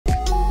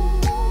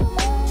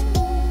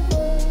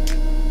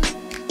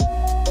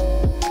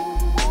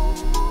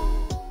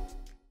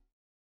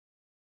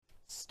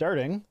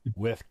starting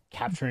with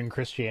capturing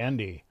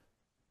Christianity.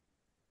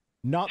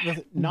 Not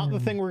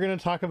the thing we're going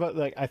to talk about.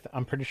 Like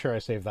I'm pretty sure I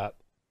saved that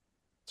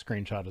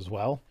screenshot as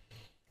well.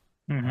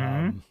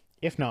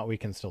 If not, we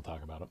can still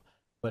talk about it.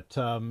 But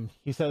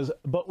he says,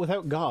 but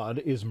without God,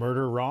 is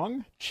murder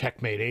wrong?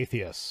 Checkmate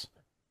atheists.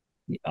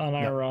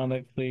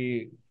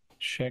 Unironically,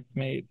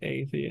 checkmate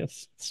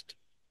atheist.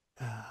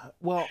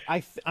 Well,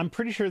 I'm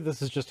pretty sure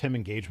this is just him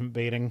engagement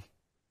baiting.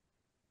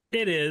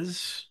 It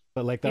is.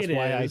 But like that's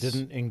why I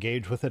didn't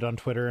engage with it on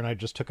Twitter, and I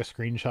just took a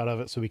screenshot of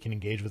it so we can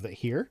engage with it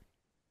here.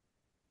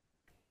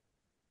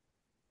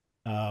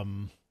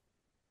 But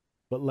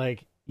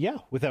like, yeah,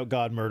 without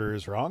God, murder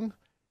is wrong.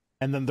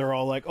 And then they're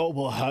all like, oh,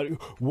 well,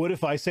 what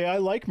if I say I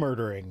like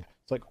murdering?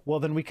 It's like, well,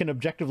 then we can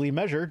objectively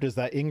measure. Does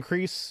that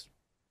increase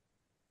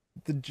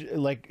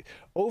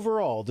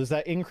overall, does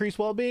that increase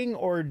well-being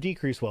or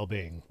decrease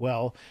well-being?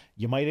 Well,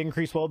 you might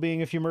increase well-being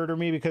if you murder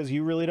me because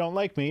you really don't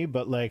like me,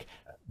 but like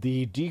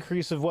the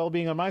decrease of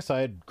well-being on my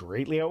side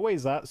greatly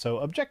outweighs that. So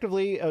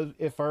objectively,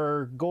 if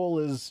our goal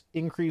is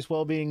increase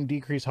well-being,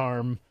 decrease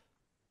harm,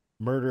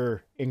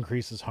 murder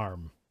increases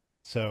harm.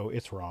 So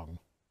it's wrong.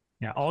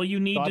 Yeah, all you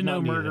need to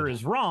know murder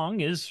is wrong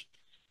is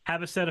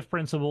have a set of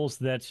principles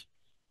that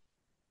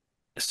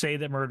say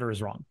that murder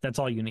is wrong. That's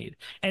all you need.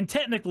 And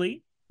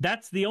technically,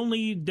 that's the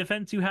only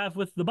defense you have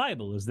with the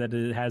Bible, is that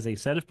it has a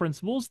set of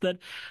principles that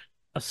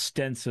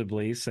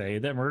ostensibly say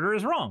that murder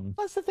is wrong.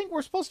 That's the thing.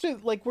 We're supposed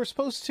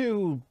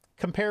to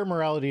compare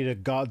morality to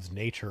God's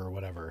nature or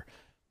whatever.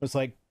 It's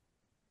like,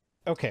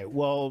 okay,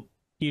 well,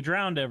 he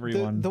drowned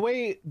everyone. The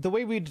way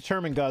we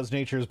determine God's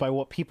nature is by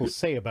what people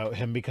say about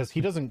him, because he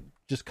doesn't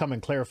just come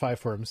and clarify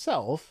for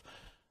himself.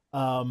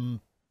 But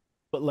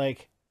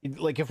like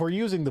if we're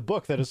using the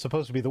book that is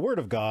supposed to be the word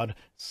of God,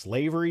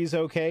 slavery is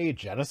okay,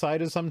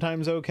 genocide is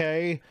sometimes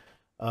okay,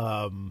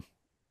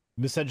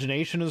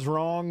 miscegenation is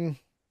wrong,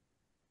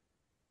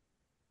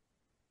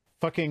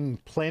 fucking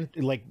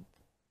planting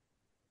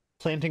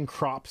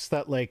crops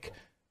that like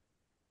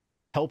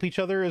help each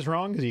other is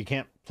wrong, because you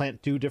can't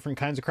plant two different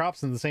kinds of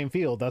crops in the same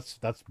field. That's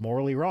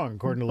morally wrong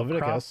according to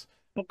Leviticus.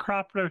 But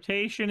crop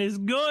rotation is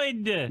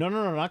good. No,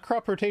 not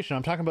crop rotation.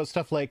 I'm talking about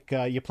stuff like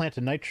you plant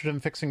a nitrogen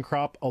fixing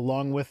crop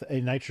along with a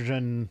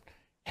nitrogen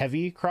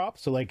heavy crop.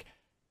 So like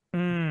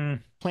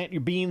plant your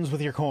beans with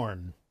your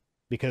corn,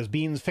 because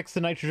beans fix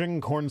the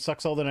nitrogen, corn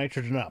sucks all the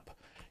nitrogen up.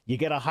 You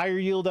get a higher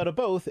yield out of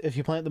both if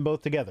you plant them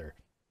both together.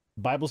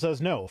 The Bible says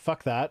no,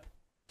 fuck that.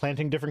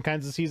 Planting different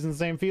kinds of seeds in the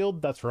same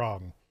field, that's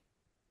wrong.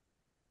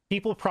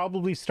 People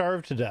probably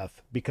starve to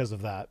death because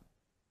of that.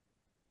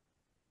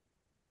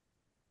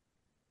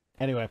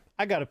 Anyway,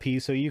 I gotta pee,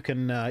 so you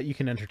can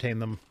entertain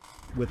them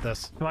with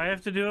this. Do I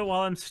have to do it while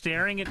I'm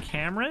staring at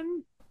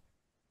Cameron?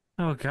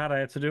 Oh god, I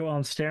have to do it while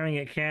I'm staring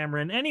at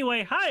Cameron.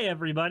 Anyway, hi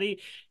everybody.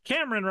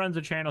 Cameron runs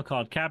a channel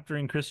called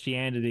Capturing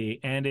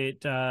Christianity, and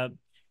it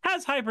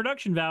has high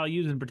production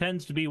values and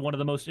pretends to be one of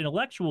the most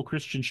intellectual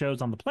Christian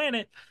shows on the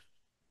planet.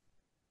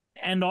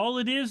 And all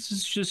it is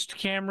just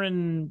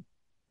Cameron...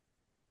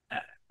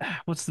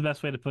 what's the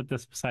best way to put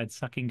this besides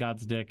sucking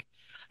God's dick?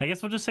 I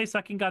guess we'll just say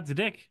sucking God's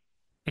dick.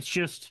 It's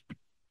just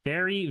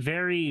very,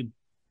 very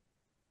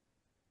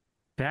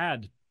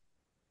bad.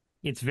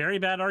 It's very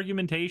bad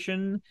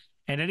argumentation,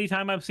 and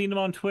anytime I've seen him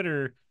on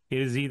Twitter, it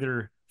is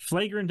either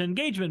flagrant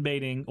engagement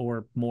baiting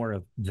or more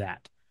of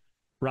that.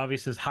 Ravi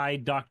says, hi,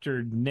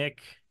 Dr. Nick.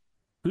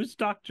 Who's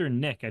Dr.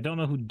 Nick? I don't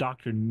know who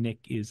Dr. Nick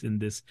is in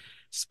this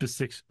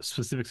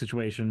specific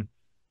situation.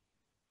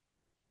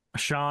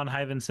 Sean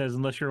Hyven says,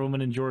 unless you're a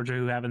woman in Georgia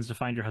who happens to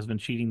find your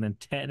husband cheating, then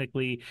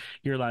technically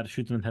you're allowed to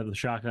shoot them in the head with a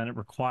shotgun. It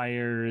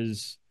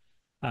requires,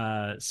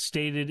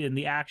 stated in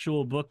the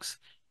actual books,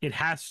 it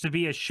has to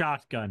be a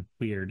shotgun.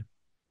 Weird.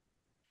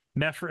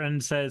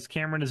 Mefrin says,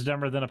 Cameron is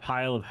dumber than a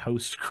pile of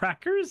host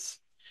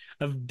crackers?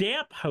 Of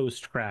damp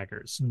host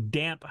crackers.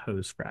 Damp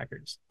host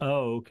crackers.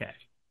 Oh, okay.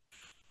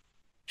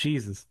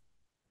 Jesus.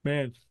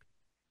 Man.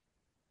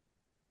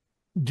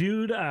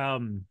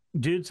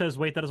 Dude says,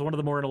 wait, that is one of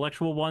the more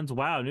intellectual ones.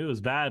 Wow, I knew it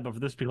was bad, but for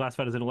this to be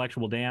classified as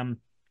intellectual, damn.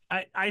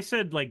 I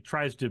said, like,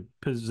 tries to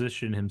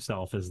position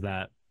himself as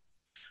that.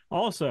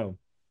 Also,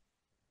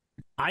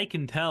 I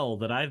can tell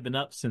that I've been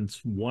up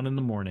since 1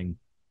 a.m.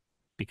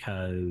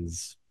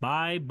 because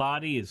my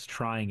body is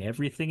trying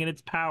everything in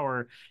its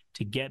power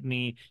to get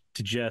me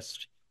to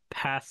just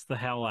pass the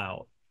hell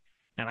out.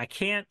 And I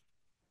can't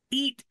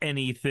eat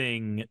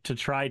anything to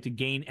try to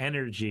gain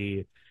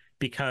energy,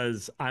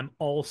 because I'm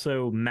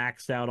also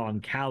maxed out on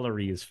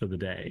calories for the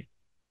day.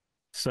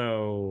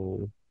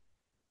 So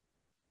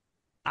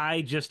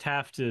I just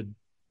have to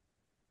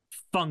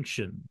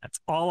function. That's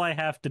all I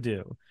have to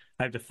do.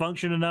 I have to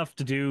function enough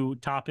to do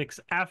topics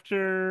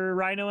after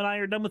Rhino and I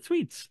are done with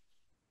tweets.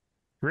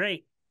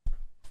 Great.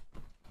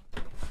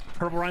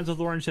 Purple Rhymes with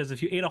Orange says,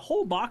 if you ate a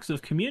whole box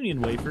of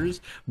communion wafers,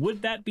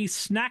 would that be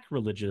snack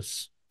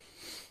religious?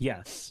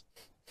 Yes.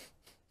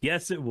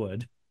 Yes, it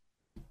would.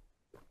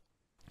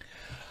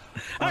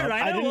 All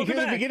right, I didn't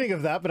hear the beginning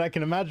of that, but I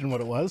can imagine what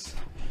it was.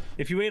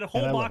 If you ate a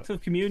whole box of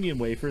communion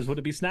wafers, would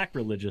it be snack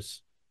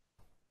religious?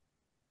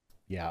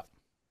 Yeah.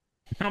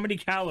 How many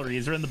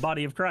calories are in the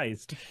body of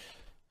Christ?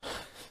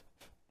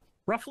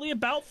 Roughly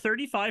about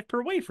 35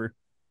 per wafer.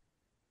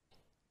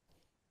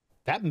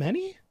 That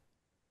many?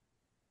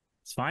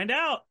 Let's find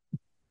out.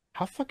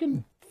 How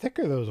fucking thick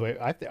are those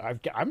wafers?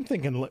 I'm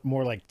thinking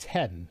more like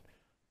 10.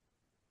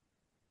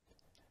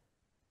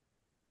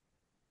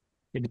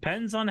 It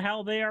depends on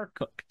how they are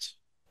cooked.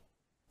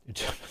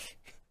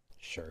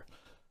 Sure.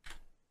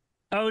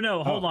 Oh,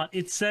 no, hold on.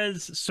 It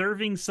says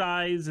serving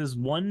size is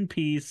 1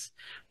 piece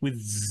with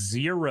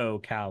 0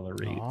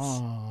 calories.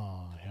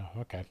 Oh,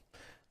 yeah, okay.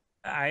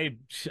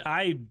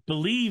 I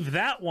believe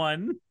that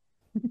one.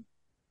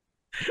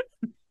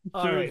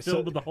 All right,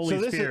 filled with the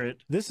Holy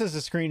Spirit. This is a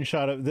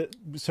screenshot of the.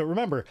 So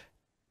remember,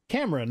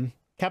 Cameron,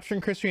 Capturing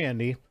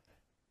Christianity,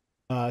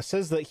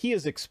 says that he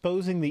is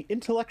exposing the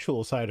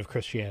intellectual side of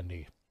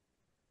Christianity.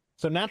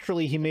 So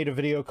naturally, he made a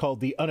video called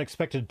 "The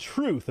Unexpected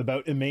Truth"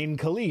 about Imane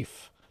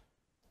Khalif,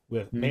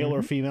 with male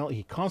or female.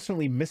 He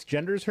constantly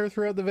misgenders her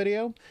throughout the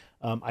video.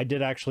 I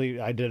did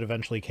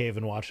eventually cave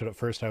and watch it. At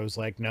first, I was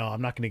like, no,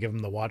 I'm not going to give him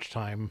the watch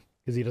time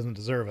because he doesn't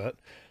deserve it.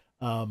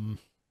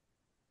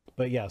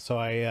 But yeah, so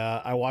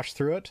I watched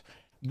through it.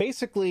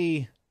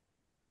 Basically,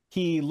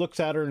 he looks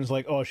at her and is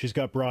like, oh, she's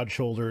got broad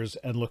shoulders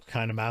and looks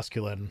kind of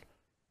masculine.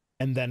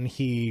 And then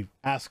he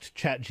asked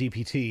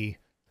ChatGPT,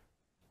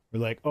 we're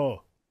like,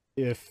 oh,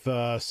 if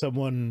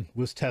someone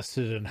was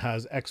tested and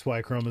has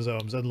XY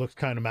chromosomes and looks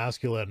kind of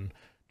masculine,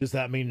 does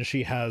that mean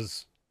she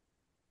has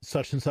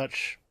such and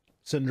such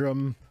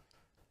syndrome?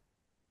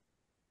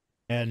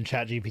 And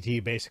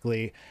ChatGPT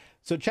basically...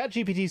 So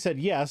ChatGPT said,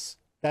 yes,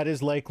 that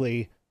is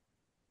likely.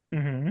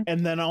 And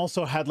then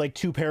also had like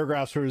 2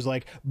 paragraphs where it was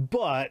like,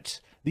 but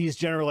these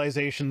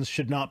generalizations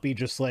should not be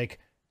just like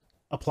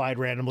applied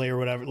randomly or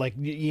whatever. Like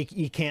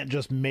you can't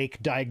just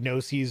make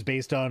diagnoses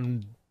based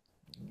on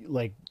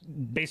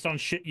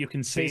shit you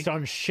can see. Based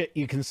on shit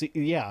you can see.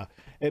 Yeah.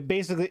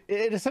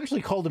 It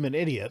essentially called him an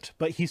idiot,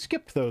 but he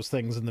skipped those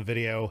things in the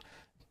video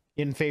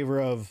in favor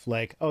of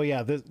like, oh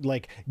yeah,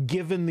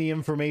 given the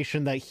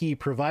information that he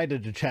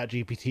provided to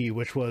ChatGPT,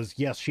 which was,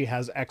 yes, she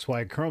has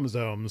XY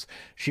chromosomes,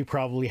 she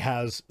probably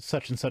has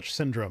such and such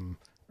syndrome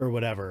or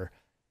whatever.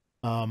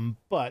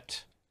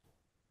 But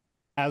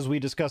as we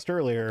discussed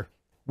earlier,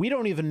 we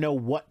don't even know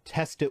what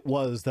test it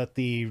was that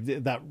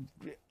that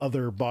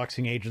other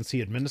boxing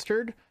agency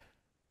administered.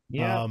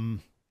 Yeah.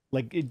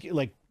 Like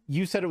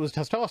you said it was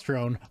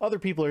testosterone. Other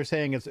people are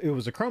saying it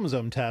was a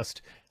chromosome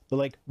test, but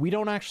like, we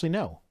don't actually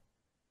know.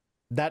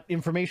 That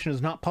information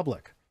is not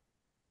public.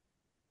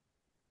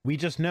 We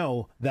just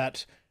know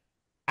that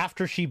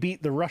after she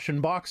beat the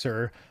Russian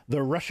boxer,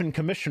 the Russian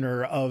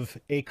commissioner of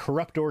a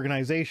corrupt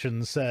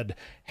organization said,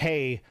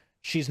 hey,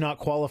 she's not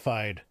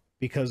qualified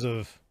because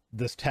of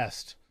this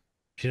test.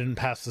 She didn't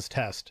pass this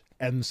test.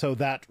 And so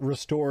that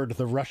restored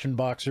the Russian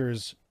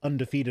boxer's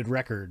undefeated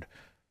record.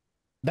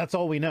 That's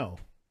all we know.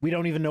 We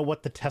don't even know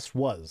what the test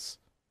was.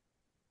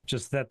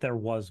 Just that there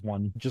was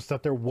one. Just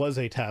that there was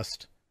a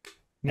test.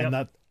 Yep. And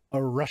that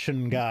a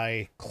Russian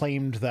guy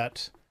claimed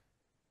that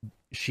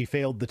she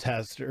failed the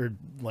test, or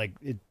like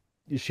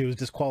she was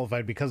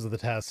disqualified because of the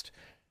test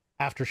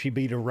after she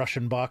beat a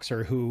Russian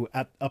boxer who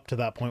up to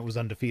that point was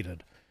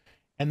undefeated.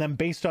 And then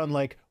based on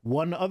like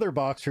one other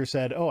boxer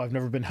said, oh, I've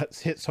never been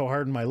hit so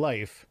hard in my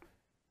life.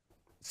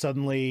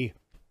 Suddenly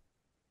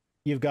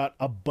you've got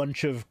a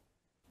bunch of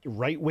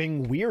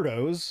right-wing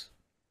weirdos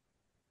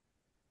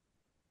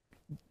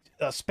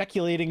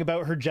speculating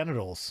about her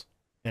genitals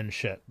and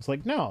shit. It's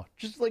like, no,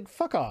 just like,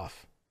 fuck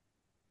off.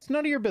 It's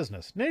none of your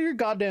business. None of your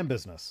goddamn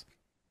business.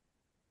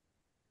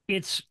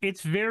 It's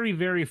very,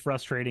 very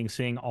frustrating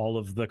seeing all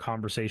of the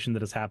conversation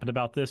that has happened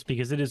about this,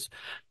 because it is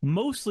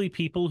mostly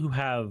people who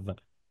have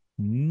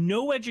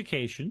no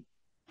education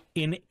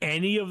in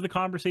any of the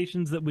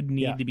conversations that would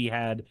need to be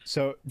had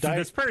for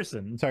this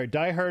person. Sorry,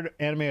 diehard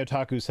anime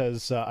otaku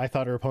says, I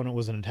thought her opponent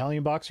was an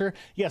Italian boxer.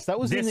 Yes, that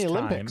was in the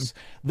Olympics.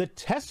 The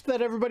test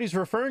that everybody's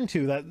referring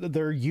to, that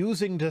they're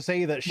using to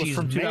say that she's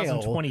from male,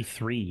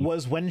 2023,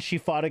 was when she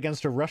fought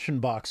against a Russian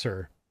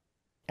boxer.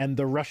 And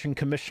the Russian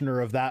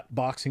commissioner of that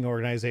boxing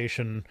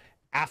organization,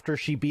 after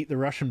she beat the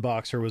Russian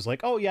boxer, was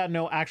like, oh yeah,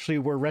 no, actually,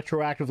 we're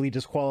retroactively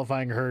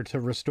disqualifying her to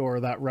restore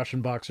that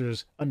Russian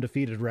boxer's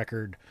undefeated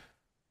record.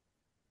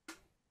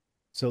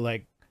 So,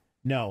 like,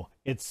 no,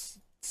 it's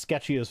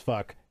sketchy as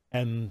fuck,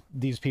 and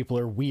these people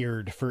are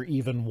weird for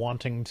even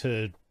wanting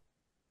to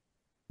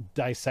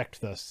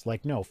dissect this.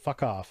 Like, no,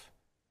 fuck off.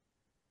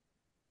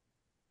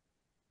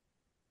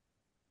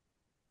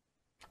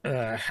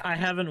 I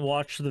haven't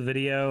watched the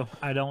video.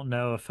 I don't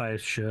know if I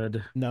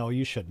should. No,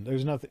 you shouldn't.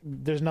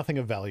 There's nothing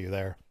of value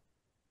there.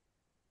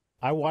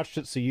 I watched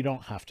it so you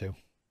don't have to.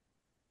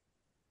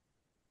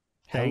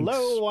 Thanks.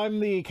 Hello, I'm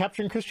the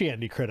Capturing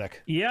Christianity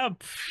critic.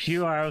 Yep,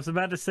 you are. I was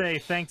about to say,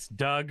 thanks,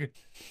 Doug.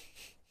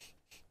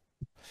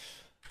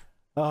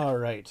 All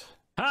right.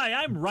 Hi,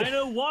 I'm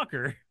Rhino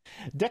Walker.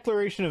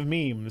 Declaration of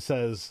Meme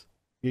says,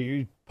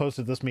 you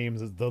posted this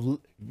meme,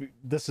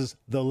 this is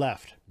the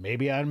left.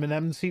 Maybe I'm an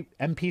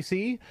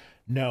NPC?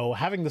 no,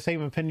 having the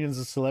same opinions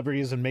as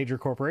celebrities and major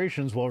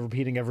corporations while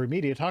repeating every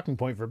media talking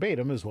point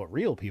verbatim is what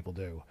real people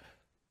do.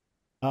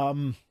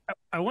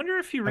 I wonder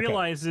if he Okay.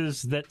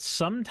 realizes that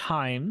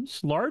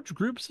sometimes large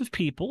groups of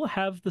people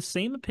have the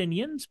same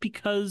opinions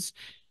because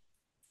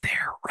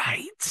they're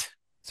right.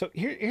 So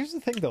here's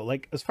the thing, though.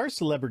 Like, as far as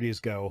celebrities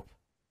go,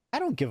 I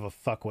don't give a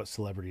fuck what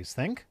celebrities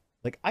think.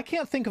 Like, I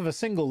can't think of a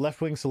single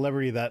left-wing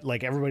celebrity that,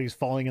 like, everybody's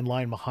falling in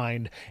line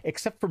behind,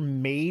 except for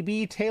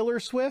maybe Taylor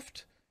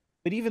Swift.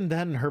 But even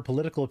then, her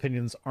political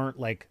opinions aren't,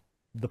 like,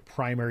 the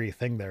primary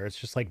thing there. It's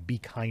just, like, be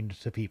kind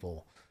to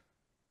people.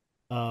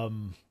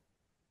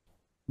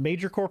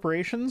 Major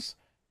corporations?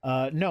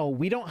 No,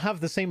 we don't have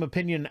the same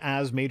opinion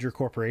as major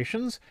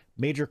corporations.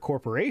 Major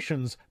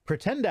corporations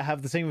pretend to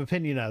have the same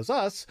opinion as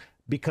us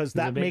because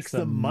that makes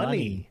them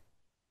money.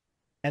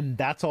 And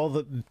that's all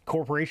that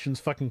corporations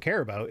fucking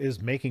care about,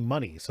 is making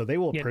money. So they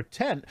will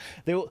pretend,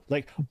 they will,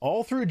 like,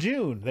 all through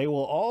June, they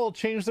will all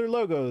change their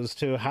logos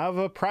to have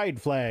a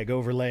pride flag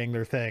overlaying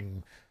their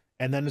thing.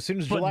 And then as soon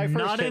as July 1st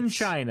not hits, in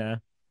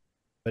China.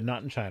 But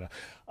not in China.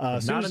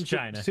 Not in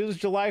China. As soon as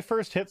July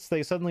 1st hits,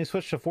 they suddenly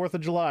switch to 4th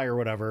of July or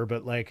whatever.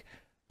 But, like,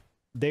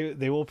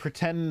 they will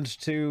pretend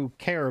to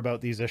care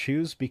about these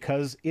issues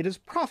because it is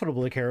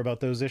profitable to care about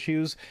those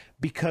issues,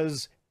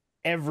 because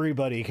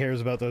everybody cares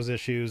about those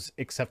issues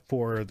except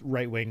for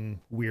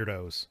right-wing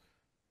weirdos.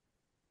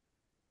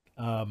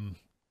 And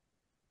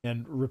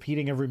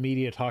repeating every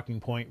media talking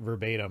point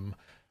verbatim.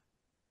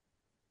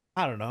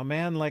 I don't know,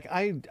 man. Like,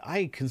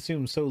 I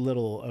consume so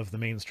little of the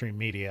mainstream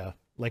media.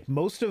 Like,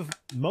 most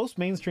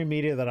mainstream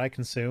media that I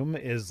consume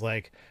is,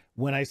 like,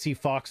 when I see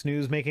Fox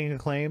News making a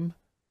claim,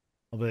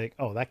 I'll be like,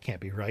 oh, that can't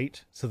be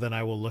right. So then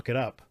I will look it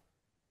up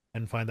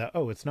and find out,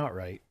 oh, it's not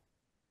right.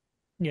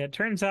 Yeah, it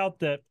turns out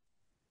that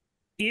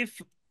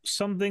if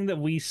something that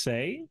we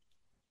say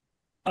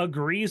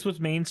agrees with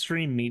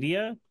mainstream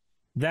media,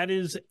 that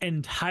is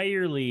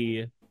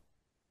entirely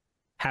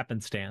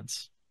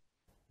happenstance.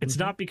 It's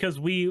not because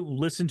we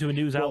listened to a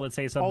news outlet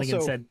say something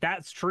and said,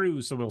 that's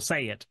true, so we'll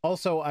say it.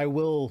 Also, I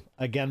will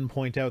again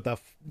point out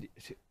that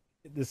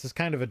this is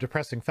kind of a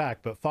depressing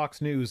fact, but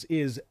Fox News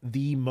is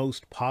the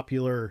most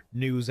popular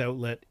news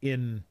outlet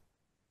in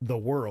the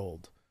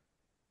world.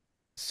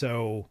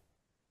 So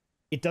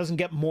it doesn't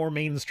get more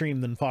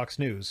mainstream than Fox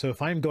News. So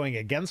if I'm going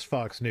against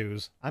Fox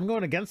News, I'm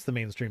going against the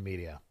mainstream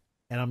media.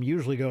 And I'm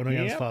usually going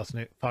against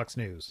Fox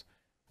News.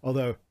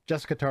 Although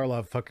Jessica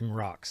Tarlov fucking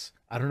rocks.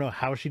 I don't know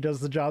how she does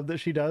the job that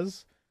she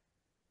does.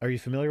 Are you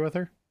familiar with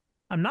her?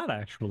 I'm not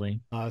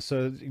actually.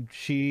 So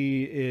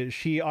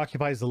she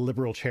occupies the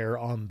liberal chair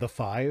on The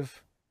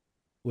Five,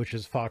 which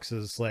is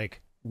Fox's,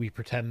 like, we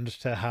pretend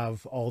to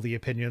have all the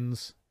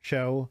opinions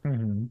show.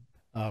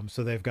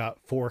 So they've got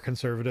 4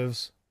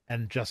 conservatives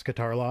and Jessica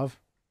Tarlov.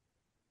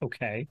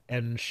 Okay.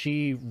 And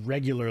she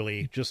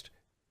regularly just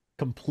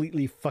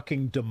completely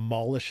fucking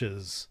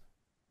demolishes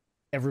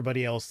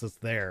everybody else that's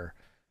there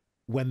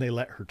when they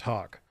let her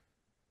talk.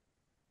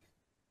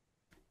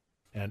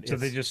 And so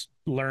they just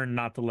learn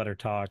not to let her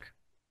talk.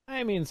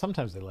 I mean,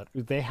 sometimes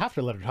they have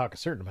to let her talk a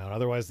certain amount,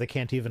 otherwise they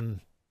can't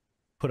even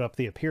put up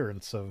the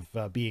appearance of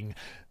being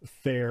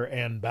fair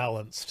and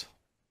balanced.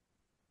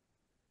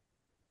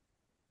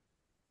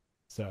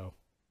 So,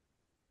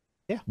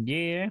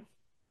 yeah.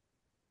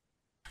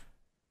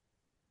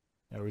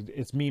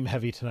 It's meme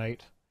heavy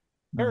tonight.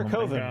 Eric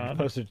Coven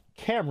posted,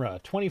 camera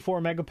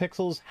 24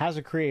 megapixels, has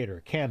a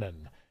creator,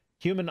 Canon.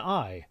 Human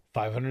eye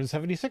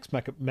 576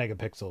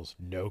 megapixels,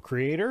 no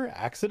creator,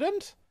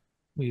 accident.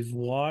 We've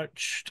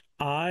watched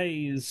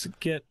eyes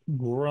get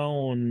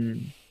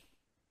grown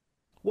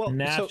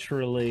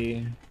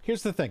naturally. So,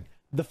 here's the thing.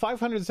 The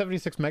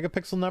 576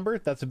 megapixel number,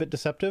 that's a bit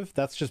deceptive.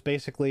 That's just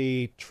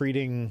basically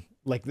treating,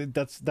 like,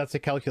 that's a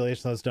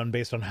calculation that's done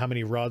based on how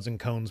many rods and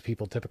cones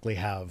people typically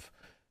have.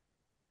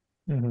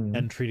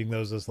 And treating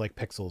those as, like,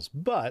 pixels.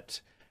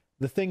 But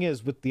the thing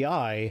is, with the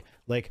eye,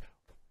 like,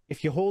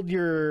 if you hold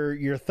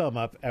your thumb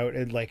up out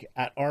at, like,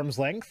 at arm's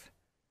length,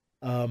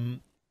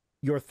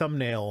 your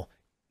thumbnail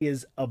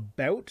is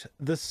about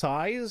the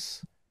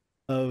size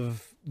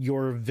of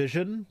your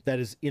vision that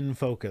is in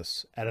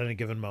focus at any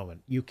given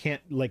moment. You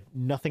can't, like,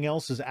 nothing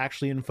else is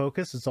actually in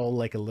focus. It's all,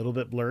 like, a little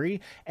bit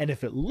blurry. And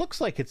if it looks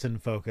like it's in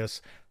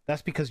focus,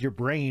 that's because your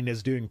brain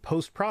is doing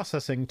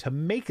post-processing to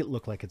make it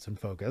look like it's in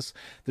focus.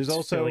 There's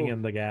also filling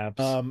in the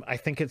gaps. I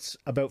think it's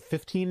about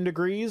 15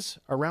 degrees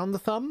around the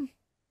thumb.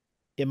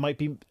 It might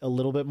be a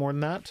little bit more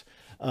than that.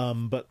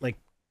 But, like,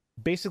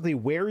 basically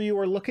where you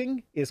are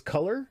looking is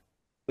color,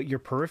 but your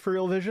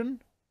peripheral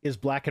vision is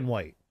black and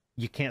white.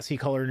 You can't see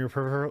color in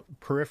your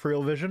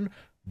peripheral vision,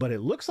 but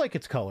it looks like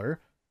it's color.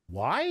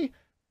 Why?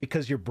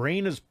 Because your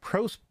brain is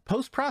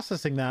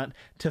post-processing that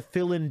to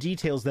fill in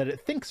details that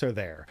it thinks are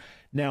there.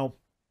 Now,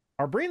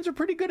 our brains are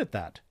pretty good at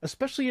that,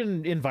 especially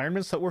in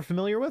environments that we're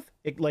familiar with.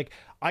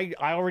 I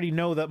already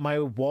know that my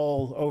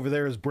wall over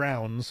there is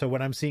brown, so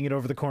when I'm seeing it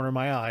over the corner of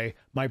my eye,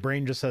 my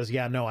brain just says,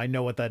 yeah, no, I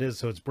know what that is,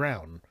 so it's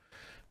brown.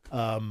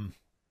 But,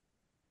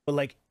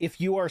 like, if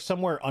you are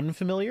somewhere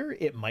unfamiliar,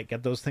 it might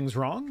get those things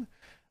wrong.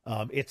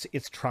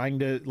 It's trying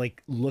to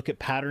like look at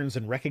patterns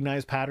and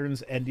recognize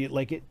patterns, and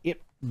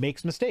it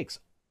makes mistakes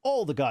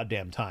all the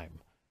goddamn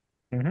time.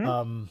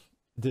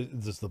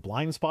 There's the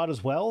blind spot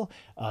as well.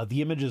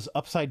 The image is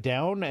upside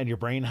down, and your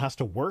brain has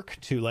to work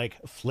to like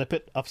flip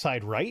it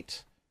upside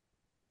right.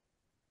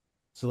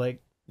 So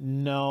like,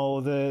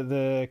 no,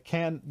 the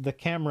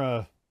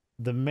camera,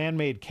 the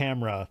man-made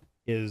camera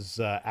is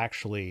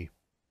actually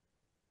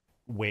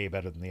way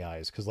better than the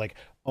eyes, because like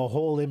a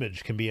whole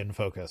image can be in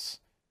focus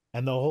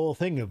and the whole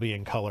thing will be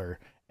in color,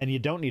 and you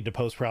don't need to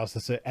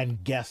post-process it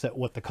and guess at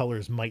what the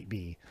colors might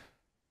be.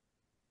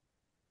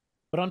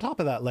 But on top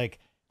of that, like,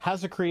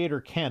 has a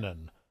creator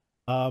canon?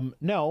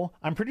 No,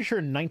 I'm pretty sure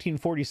in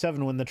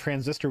 1947, when the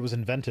transistor was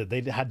invented, they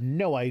had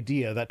no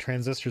idea that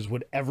transistors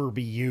would ever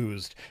be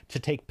used to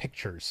take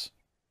pictures.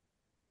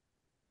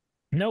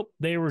 Nope,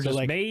 they were just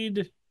like,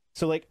 made.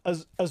 So like,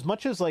 as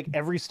much as like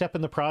every step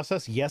in the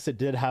process, yes, it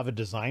did have a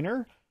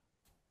designer,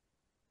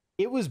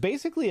 it was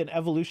basically an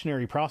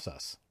evolutionary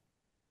process.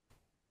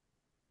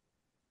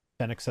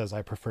 Fennec says,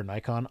 I prefer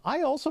Nikon.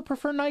 I also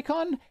prefer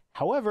Nikon.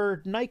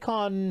 However,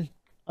 Nikon,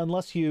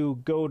 unless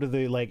you go to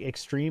the like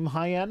extreme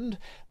high end,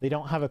 they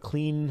don't have a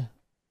clean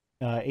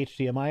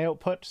HDMI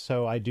output.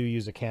 So I do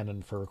use a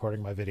Canon for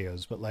recording my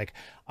videos. But like,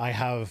 I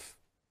have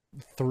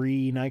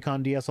 3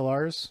 Nikon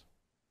DSLRs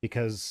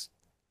because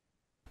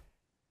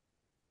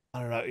I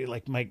don't know,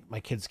 like my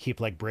kids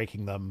keep like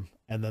breaking them,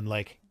 and then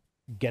like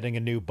getting a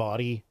new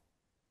body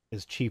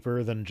is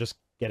cheaper than just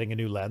getting a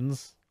new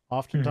lens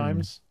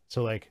oftentimes.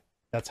 So like,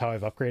 that's how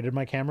I've upgraded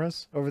my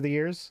cameras over the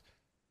years.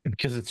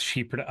 Because it's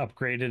cheaper to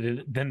upgrade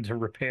it than to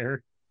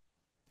repair.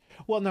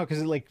 Well, no,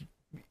 because like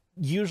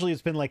usually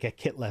it's been like a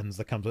kit lens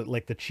that comes with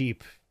like the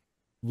cheap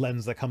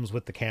lens that comes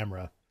with the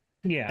camera.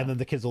 Yeah. And then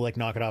the kids will like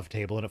knock it off the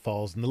table and it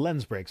falls and the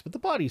lens breaks, but the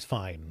body's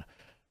fine.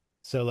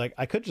 So like,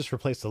 I could just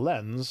replace the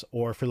lens,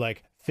 or for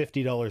like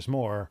 $50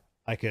 more,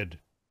 I could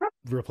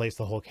replace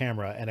the whole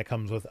camera, and it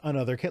comes with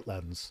another kit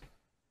lens.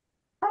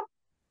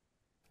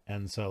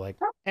 And so like,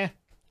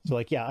 So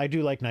like, yeah, I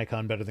do like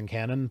Nikon better than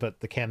Canon, but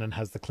the Canon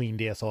has the clean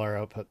DSLR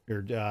output,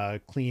 or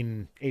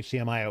clean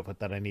HDMI output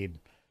that I need.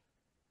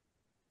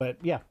 But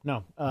yeah,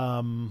 no.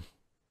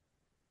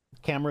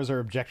 Cameras are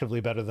objectively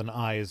better than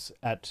eyes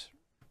at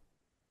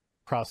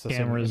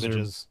processing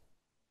images.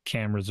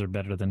 Cameras are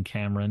better than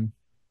Cameron.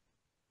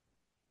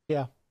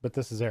 Yeah, but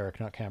this is Eric,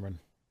 not Cameron.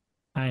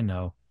 I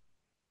know.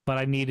 But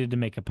I needed to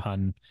make a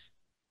pun.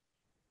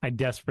 I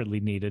desperately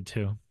needed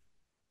to.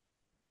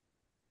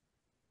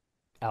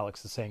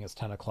 Alex is saying it's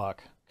 10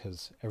 o'clock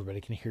because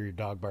everybody can hear your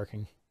dog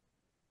barking.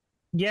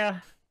 Yeah,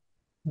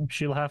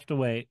 she'll have to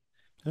wait.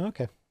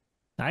 Okay.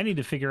 I need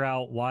to figure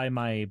out why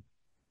my...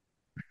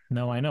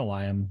 No, I know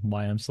why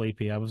I'm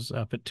sleepy. I was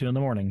up at 2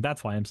 a.m.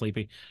 That's why I'm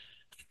sleepy.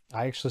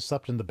 I actually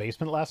slept in the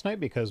basement last night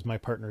because my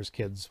partner's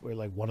kids were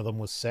like, one of them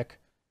was sick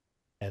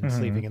and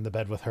sleeping in the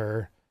bed with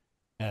her.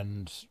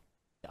 And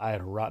I had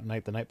a rotten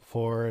night the night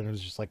before, and it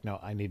was just like, no,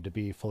 I need to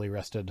be fully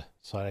rested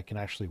so I can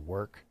actually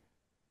work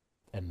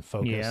and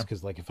focus,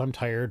 because like if I'm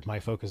tired,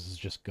 my focus is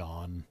just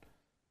gone.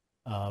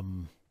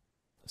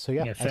 So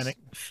yeah,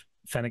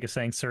 Fennec is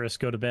saying, Suris,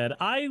 go to bed.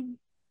 I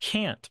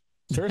can't.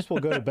 Suris will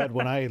go to bed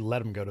when I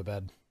let him go to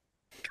bed.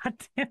 God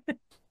damn it.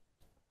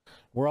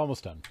 We're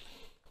almost done.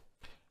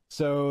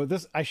 So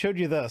this, I showed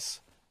you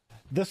this.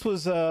 This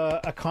was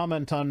a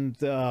comment on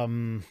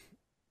the,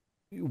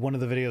 one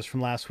of the videos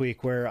from last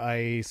week where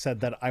I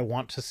said that I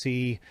want to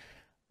see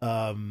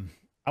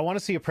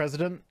a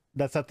president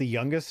that's at the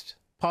youngest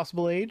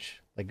possible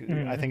age. Like,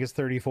 I think it's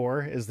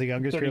 34 is the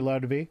youngest you're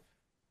allowed to be.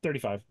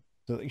 35.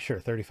 So, sure,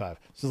 35.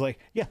 So it's like,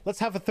 yeah, let's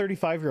have a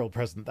 35-year-old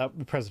president.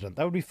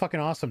 That would be fucking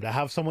awesome to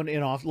have someone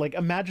in office. Like,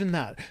 imagine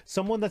that.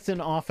 Someone that's in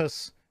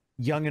office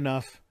young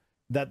enough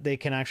that they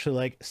can actually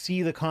like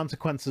see the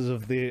consequences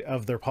of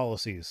their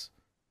policies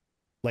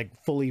like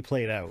fully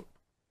played out.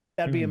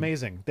 That'd be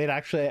amazing. They'd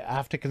actually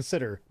have to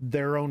consider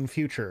their own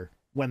future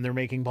when they're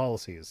making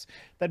policies.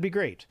 That'd be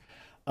great.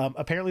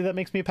 Apparently that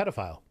makes me a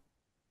pedophile.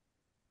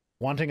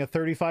 Wanting a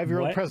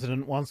 35-year-old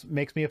president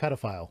makes me a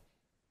pedophile.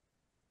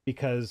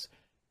 Because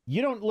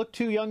you don't look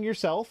too young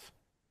yourself.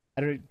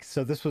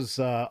 So this was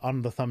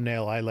on the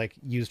thumbnail. I like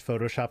used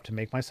Photoshop to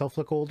make myself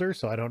look older,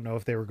 so I don't know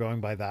if they were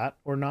going by that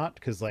or not.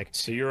 Because like,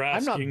 so you're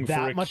asking I'm not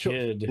that for a much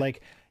kid.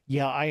 Like,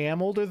 yeah, I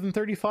am older than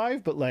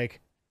 35, but like,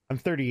 I'm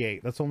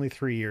 38. That's only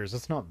 3 years.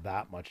 That's not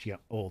that much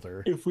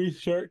older. If we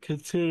start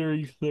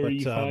considering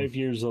 35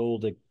 years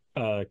old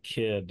a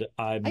kid,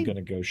 I'm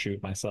gonna go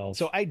shoot myself.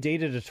 So I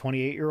dated a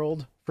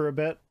 28-year-old for a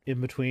bit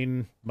in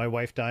between my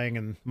wife dying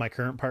and my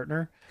current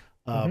partner.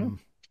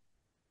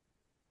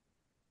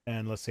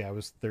 And let's see, I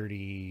was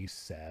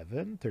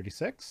 37,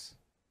 36.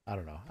 I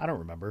don't know. I don't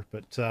remember,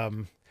 but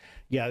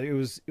yeah, it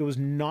was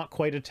not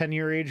quite a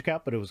 10-year age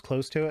gap, but it was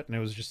close to it. And it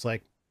was just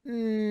like,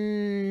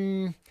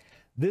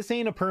 this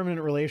ain't a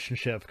permanent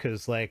relationship.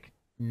 Cause like,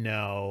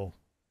 no,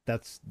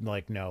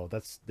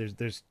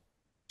 there's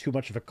too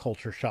much of a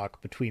culture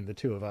shock between the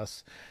two of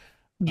us.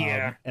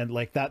 Yeah. And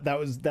like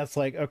that's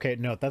like, okay,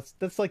 no,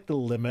 that's like the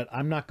limit.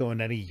 I'm not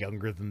going any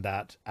younger than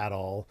that at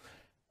all.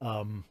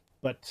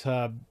 But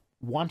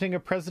wanting a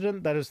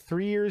president that is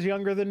 3 years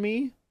younger than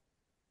me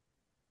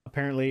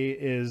apparently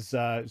is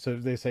so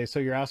they say, so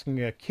you're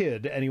asking a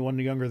kid, anyone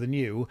younger than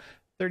you.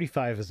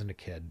 35 isn't a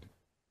kid.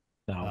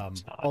 No,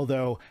 it's not.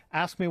 Although,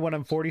 ask me when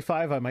I'm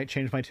 45, I might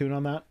change my tune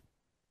on that.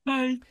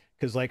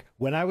 Because, like,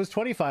 when I was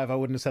 25, I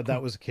wouldn't have said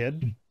that was a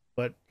kid.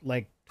 But,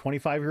 like,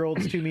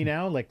 25-year-olds to me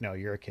now, like, no,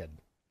 you're a kid.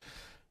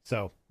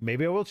 So,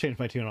 maybe I will change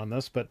my tune on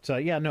this. But,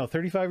 yeah, no,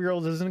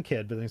 35-year-olds isn't a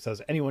kid. But then he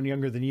says, anyone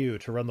younger than you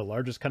to run the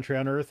largest country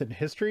on Earth in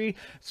history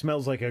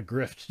smells like a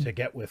grift to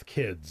get with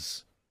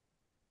kids.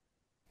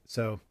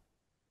 So,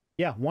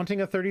 yeah,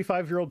 wanting a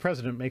 35-year-old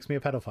president makes me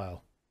a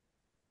pedophile.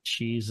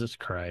 Jesus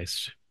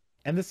Christ.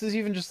 And this is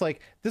even just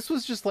like, this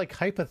was just like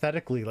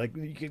hypothetically,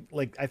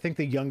 like, I think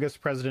the youngest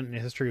president in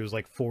history was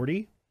like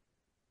 40.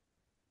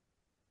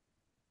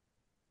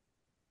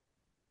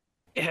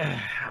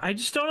 I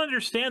just don't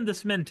understand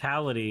this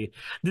mentality.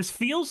 This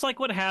feels like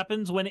what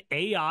happens when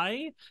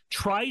AI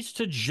tries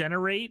to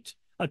generate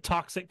a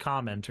toxic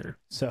commenter.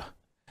 So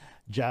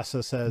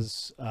Jassa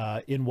says,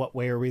 in what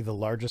way are we the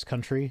largest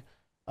country?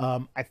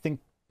 I think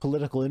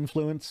political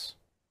influence.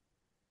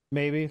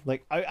 Maybe.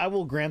 Like, I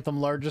will grant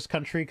them largest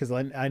country, because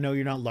I know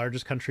you're not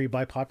largest country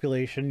by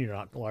population, you're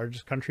not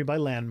largest country by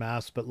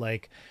landmass, but,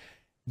 like,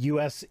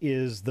 U.S.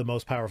 is the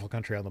most powerful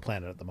country on the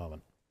planet at the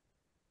moment.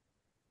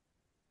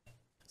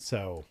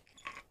 So,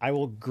 I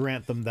will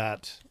grant them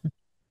that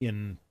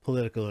in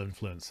political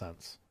influence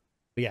sense.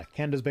 But yeah,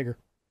 Canada's bigger.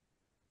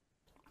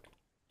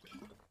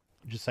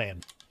 Just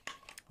saying.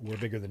 We're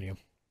bigger than you.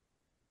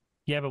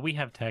 Yeah, but we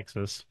have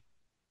Texas.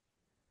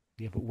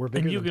 Yeah, but we're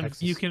bigger than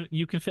Texas.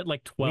 You can fit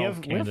like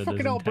 12 Canadas we have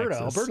fucking Alberta.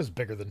 Texas. Alberta's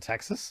bigger than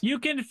Texas. You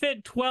can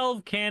fit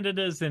 12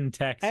 Canadas in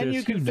Texas. And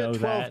you can fit 12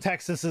 that.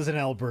 Texases in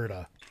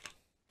Alberta.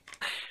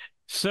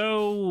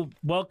 So,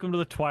 welcome to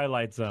the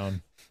Twilight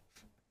Zone.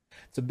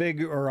 It's a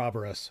big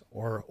Ouroboros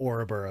or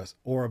Ouroboros,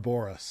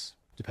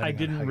 depending I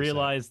didn't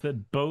realize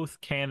that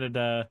both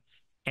Canada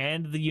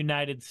and the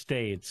United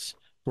States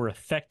were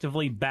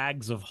effectively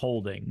bags of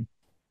holding.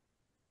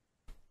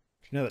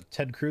 Do you know that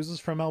Ted Cruz is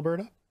from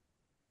Alberta?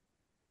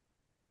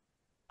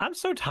 I'm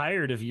so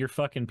tired of your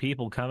fucking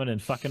people coming and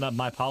fucking up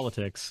my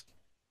politics.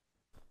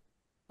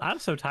 I'm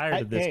so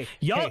tired of this.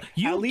 You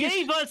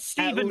gave us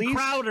Steven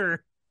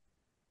Crowder.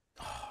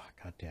 Oh,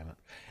 God damn it.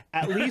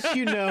 At least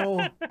you know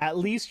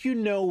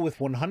with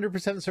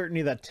 100%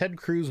 certainty that Ted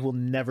Cruz will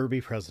never be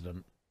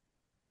president.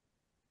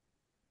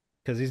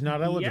 Because he's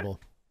not eligible.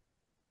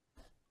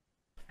 Yeah.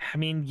 I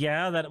mean,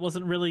 yeah, that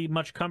wasn't really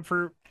much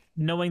comfort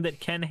knowing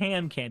that Ken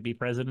Ham can't be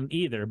president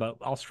either,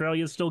 but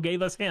Australia still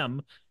gave us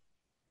him.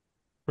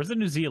 Where's the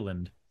New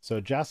Zealand? So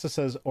Jasta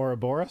says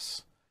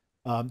Ouroboros.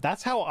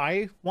 That's how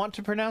I want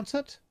to pronounce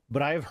it,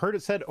 but I have heard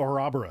it said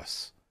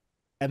Ouroboros.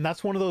 And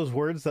that's one of those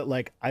words that,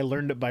 like, I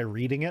learned it by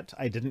reading it.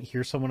 I didn't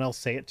hear someone else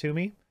say it to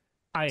me.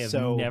 I have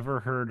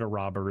never heard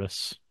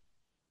Ouroboros.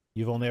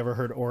 You've only ever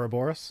heard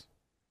Ouroboros?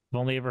 I've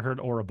only ever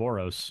heard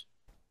Ouroboros.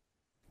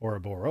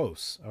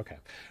 Ouroboros. Okay.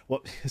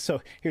 Well,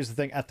 so here's the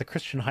thing. At the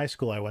Christian high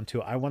school I went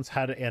to, I once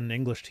had an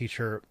English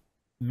teacher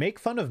make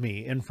fun of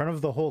me in front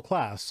of the whole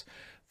class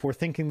for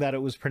thinking that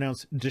it was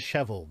pronounced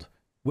disheveled,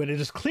 when it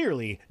is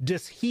clearly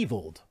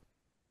disheveled.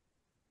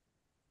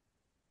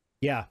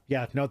 Yeah,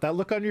 no, that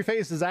look on your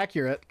face is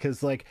accurate,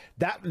 because, like,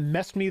 that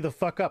messed me the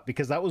fuck up,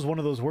 because that was one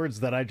of those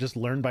words that I just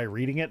learned by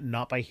reading it,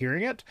 not by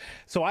hearing it,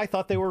 so I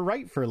thought they were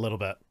right for a little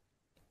bit.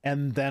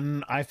 And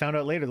then I found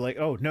out later, like,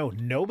 oh, no,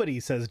 nobody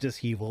says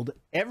disheveled,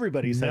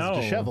 everybody says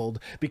disheveled,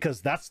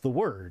 because that's the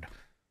word.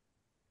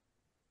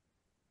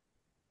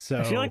 So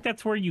I feel like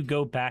that's where you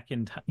go back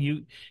in time.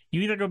 You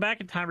either go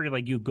back in time, or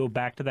you go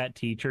back to that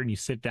teacher and you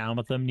sit down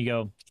with them and you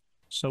go,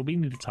 so we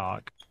need to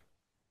talk.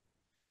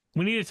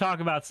 We need to talk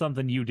about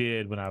something you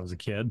did when I was a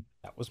kid.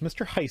 That was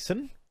Mr.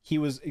 Hyson. He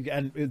was,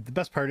 and the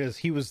best part is,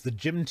 he was the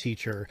gym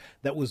teacher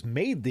that was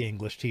made the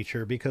English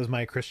teacher, because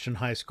my Christian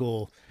high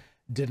school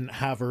didn't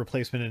have a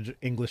replacement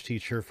English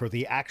teacher for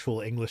the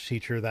actual English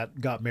teacher that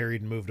got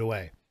married and moved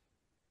away.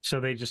 So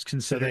they just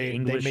consider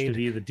English to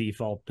be the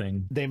default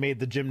thing. They made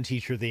the gym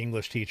teacher the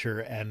English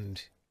teacher,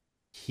 and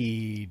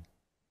he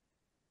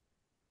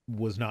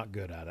was not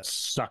good at it.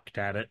 Sucked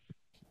at it.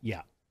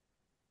 Yeah.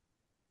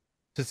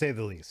 To say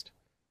the least.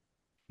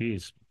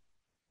 Jeez.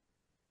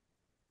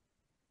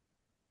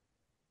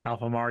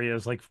 Alpha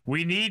Mario's like,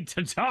 we need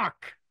to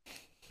talk.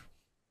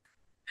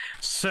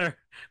 Sir,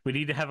 we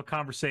need to have a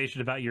conversation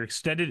about your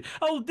extended...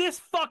 Oh,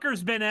 this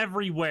fucker's been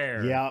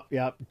everywhere. Yeah.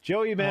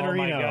 Joey Manarino. Oh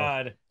my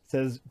God.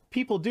 Says,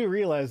 people do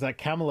realize that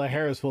Kamala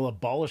Harris will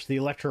abolish the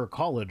Electoral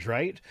College,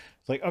 right?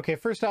 It's like, okay,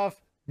 first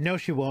off, no,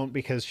 she won't,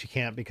 because she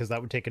can't, because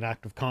that would take an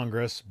act of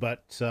Congress,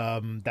 but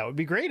that would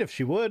be great if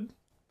she would.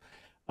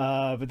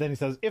 But then he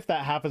says, if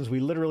that happens, we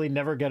literally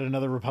never get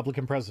another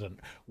Republican president.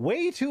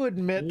 Way to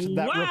admit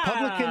that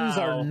Republicans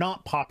are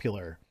not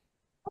popular.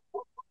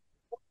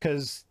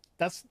 Because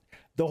that's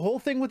the whole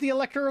thing with the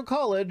Electoral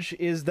College,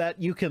 is that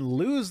you can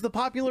lose the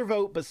popular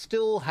vote, but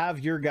still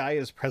have your guy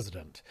as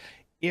president.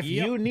 If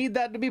you need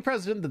that to be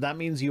president, then that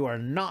means you are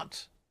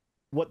not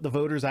what the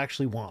voters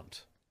actually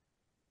want.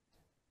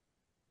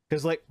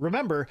 Because, like,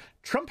 remember,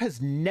 Trump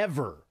has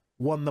never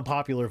won the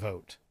popular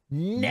vote.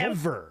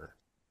 Never.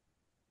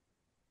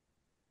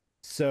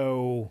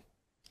 So,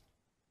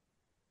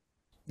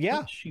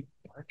 yeah,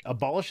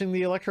 abolishing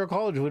the Electoral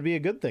College would be a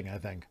good thing, I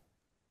think.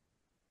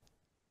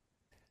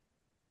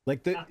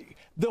 Like,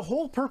 the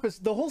whole purpose,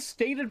 the whole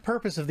stated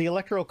purpose of the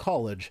Electoral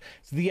College,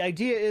 the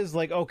idea is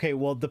like, okay,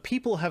 well, the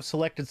people have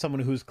selected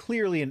someone who's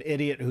clearly an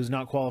idiot, who's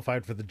not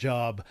qualified for the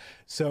job,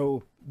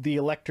 so the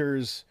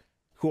electors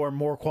who are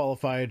more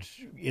qualified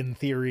in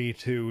theory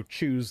to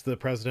choose the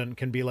president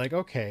can be like,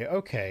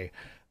 okay,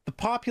 the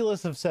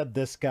populace have said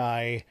this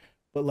guy,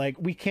 but like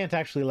we can't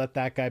actually let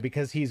that guy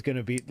because he's going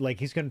to be like,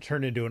 he's going to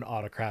turn into an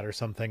autocrat or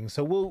something.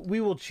 So we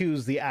will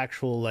choose the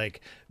actual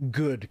like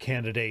good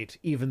candidate,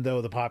 even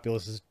though the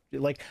populace is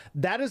like,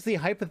 that is the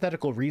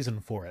hypothetical reason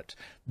for it.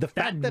 The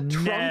fact that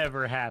Trump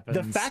never happens.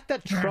 The fact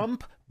that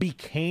Trump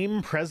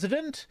became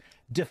president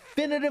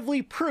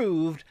definitively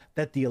proved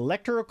that the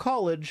Electoral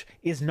College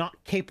is not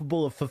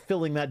capable of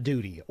fulfilling that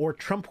duty, or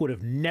Trump would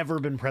have never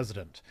been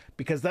president,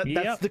 because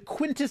that's the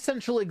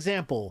quintessential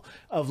example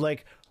of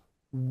like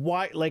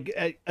why, like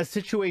a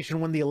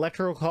situation when the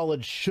Electoral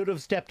College should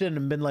have stepped in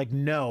and been like,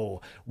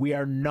 no, we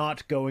are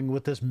not going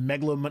with this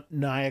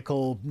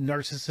megalomaniacal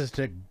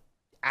narcissistic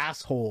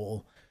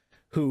asshole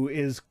who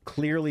is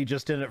clearly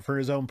just in it for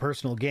his own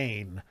personal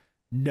gain.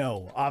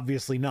 No,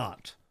 obviously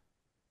not.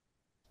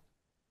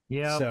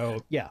 Yeah.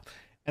 So yeah,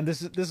 and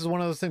this is one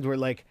of those things where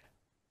like,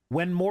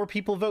 when more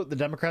people vote, the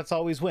Democrats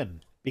always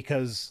win,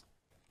 because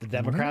the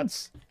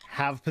Democrats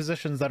have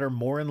positions that are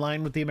more in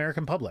line with the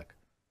American public.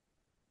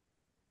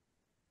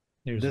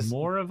 There's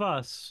more of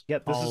us. Yeah,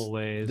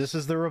 always. This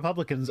is the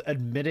Republicans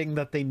admitting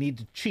that they need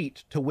to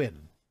cheat to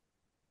win.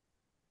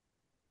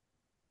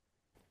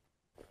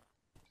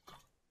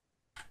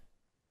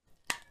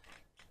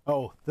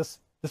 Oh, this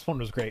one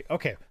was great.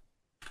 Okay,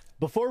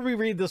 before we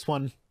read this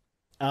one,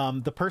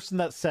 the person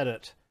that said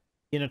it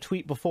in a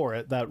tweet before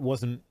it that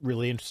wasn't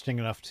really interesting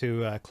enough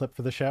to clip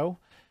for the show,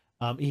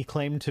 he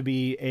claimed to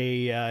be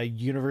a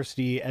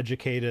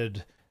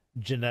university-educated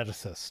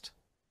geneticist.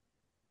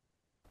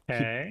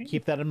 Okay.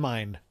 Keep that in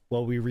mind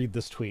while we read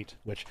this tweet,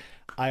 which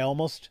I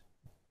almost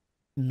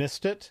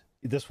missed it.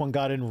 This one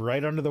got in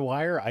right under the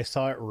wire. I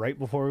saw it right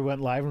before we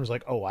went live and was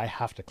like, oh, I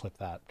have to clip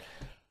that.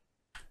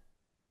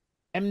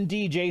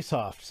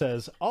 MDJsoft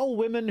says, all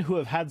women who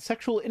have had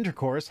sexual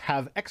intercourse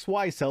have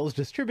XY cells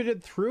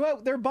distributed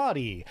throughout their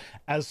body,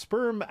 as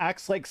sperm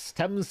acts like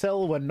stem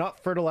cell when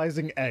not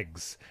fertilizing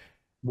eggs.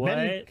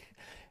 What?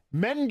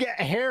 Men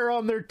get hair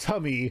on their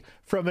tummy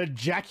from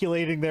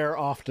ejaculating there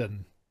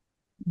often.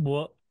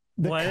 What?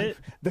 What?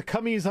 The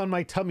cummies on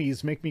my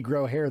tummies make me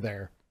grow hair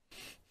there.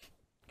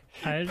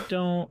 I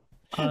don't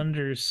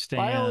understand.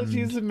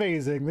 Biology is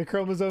amazing. The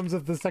chromosomes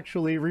of the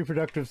sexually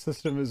reproductive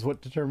system is what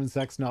determines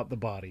sex, not the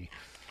body.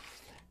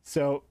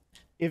 So,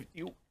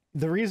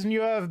 the reason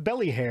you have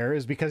belly hair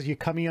is because you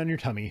cummy on your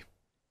tummy.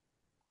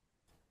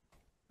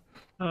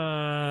 Why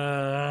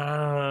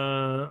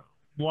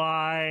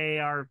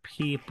are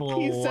people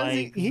he says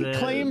like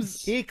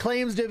this? He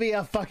claims to be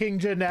a fucking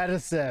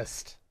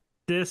geneticist.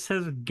 This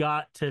has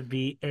got to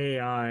be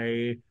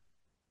AI.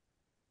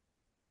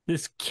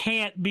 This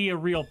can't be a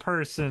real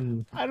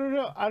person. I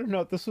don't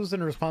know. This was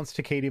in response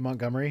to Katie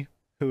Montgomery,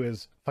 who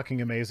is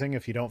fucking amazing.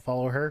 If you don't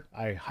follow her,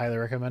 I highly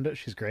recommend it.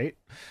 She's great.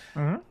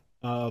 But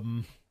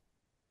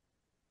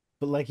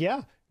like,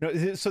 yeah.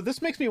 No, so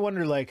this makes me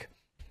wonder, like,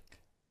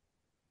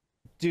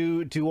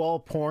 do all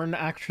porn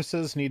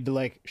actresses need to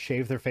like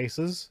shave their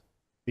faces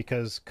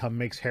because cum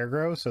makes hair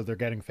grow, so they're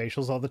getting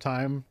facials all the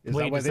time?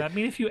 Wait, does that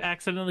mean if you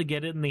accidentally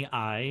get it in the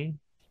eye,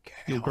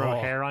 you grow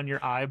hair on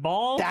your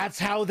eyeball? That's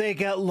how they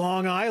get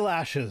long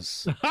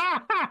eyelashes.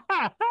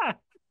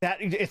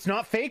 That it's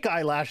not fake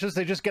eyelashes,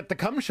 they just get the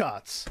cum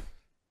shots.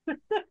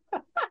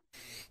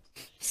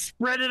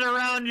 Spread it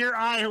around your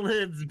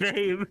eyelids,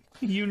 babe.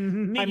 You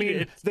need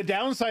it. The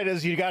downside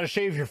is you gotta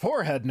shave your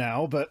forehead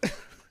now, but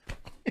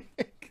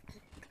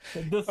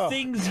the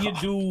things you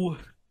do.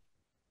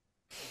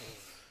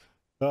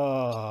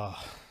 God.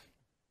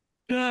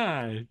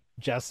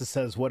 Jessa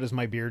says, what is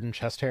my beard and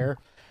chest hair?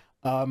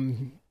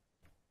 Jessa,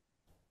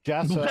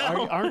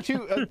 aren't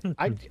you?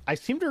 I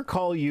seem to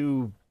recall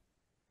you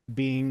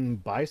being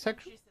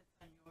bisexual.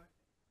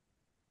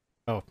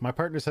 Oh, my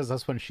partner says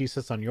that's when she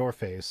sits on your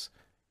face.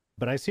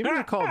 But I seem to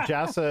recall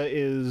Jessa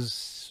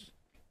is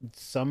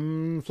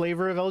some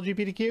flavor of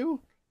LGBTQ.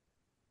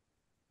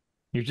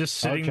 You're just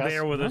sitting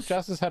there with us.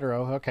 Jess is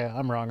hetero. Okay,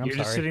 I'm wrong. I'm sorry. You're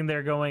just sitting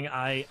there going,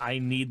 I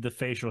need the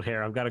facial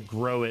hair. I've got to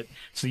grow it.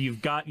 So you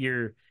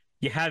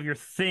have your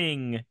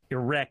thing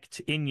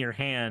erect in your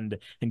hand,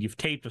 and you've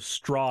taped a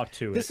straw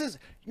to it. This is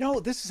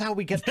how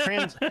we get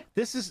trans.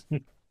 This is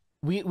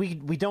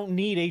we don't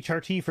need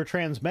HRT for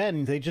trans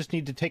men. They just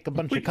need to take a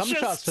bunch of cum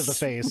shots to the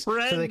face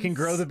so they can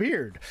grow the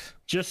beard.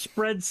 Just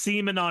spread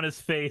semen on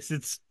his face.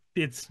 It's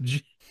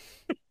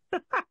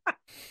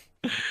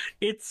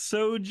it's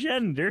so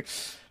gendered.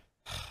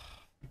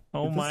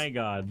 Oh my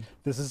god.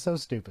 This is so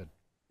stupid.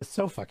 It's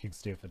so fucking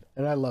stupid.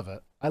 And I love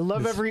it. I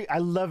love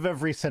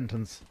every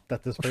sentence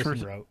that this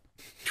person wrote.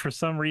 For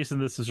some reason,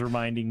 this is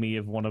reminding me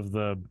of one of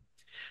the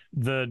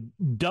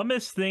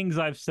dumbest things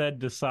I've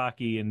said to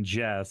Saki in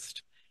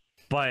jest,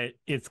 but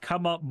it's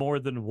come up more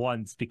than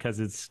once because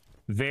it's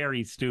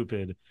very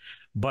stupid.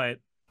 But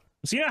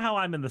so you know how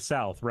I'm in the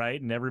South,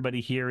 right? And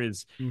everybody here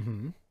is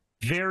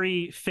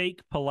very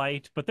fake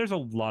polite, but there's a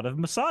lot of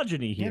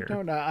misogyny here.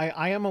 Yeah, no,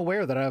 I am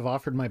aware that I've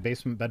offered my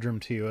basement bedroom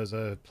to you as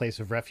a place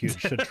of refuge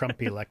should Trump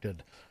be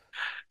elected.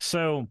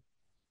 So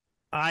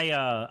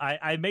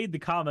I made the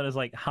comment as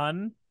like,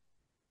 hun,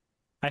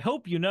 I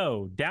hope you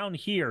know, down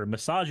here,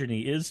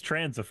 misogyny is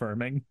trans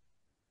affirming.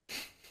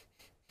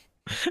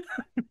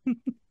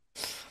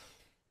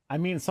 I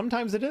mean,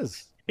 sometimes it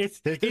is.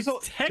 There's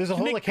a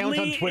whole account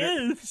on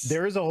Twitter.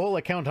 There is a whole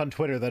account on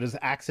Twitter that is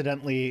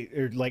accidentally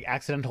or like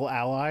accidental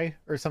ally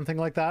or something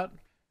like that.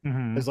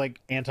 There's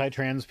like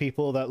anti-trans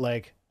people that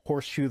like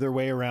horseshoe their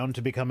way around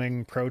to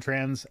becoming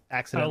pro-trans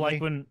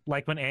accidentally.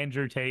 Like when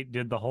Andrew Tate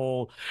did the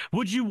whole,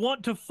 would you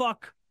want to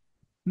fuck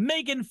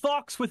Megan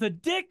Fox with a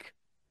dick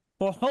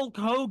or Hulk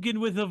Hogan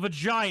with a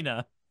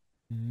vagina?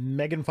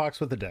 Megan Fox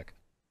with a dick.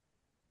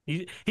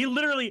 He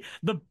literally,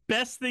 the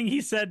best thing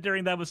he said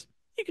during that was,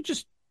 you could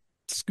just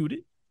scoot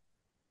it.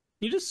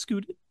 You just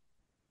scoot it.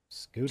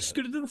 Scoot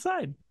it to the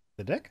side.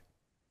 The dick?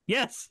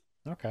 Yes.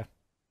 Okay.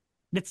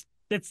 It's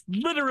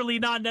literally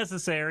not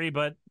necessary,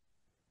 but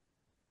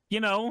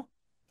you know.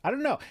 I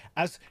don't know.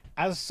 As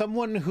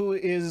someone who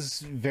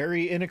is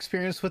very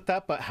inexperienced with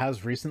that, but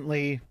has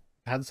recently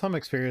had some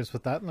experience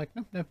with that, I'm like,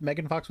 no,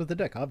 Megan Fox with the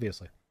dick,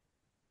 obviously.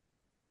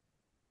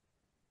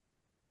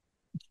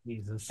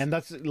 Jesus. And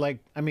that's like,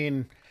 I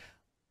mean,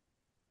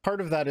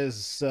 part of that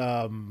is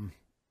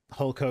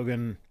Hulk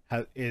Hogan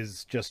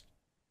is just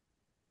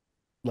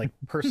like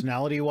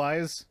personality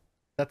wise,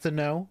 that's a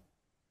no.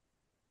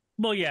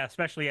 Well, yeah,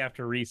 especially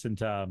after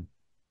recent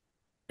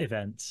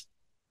events.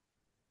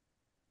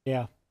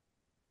 Yeah.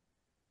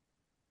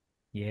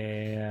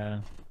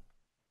 Yeah.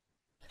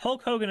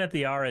 Hulk Hogan at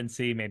the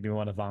RNC made me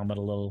want to vomit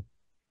a little.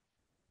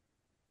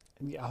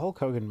 Yeah, Hulk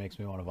Hogan makes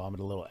me want to vomit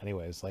a little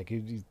anyways. Like,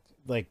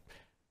 like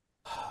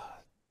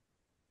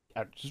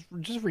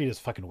just read his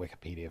fucking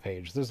Wikipedia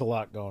page. There's a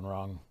lot going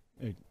wrong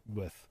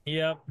with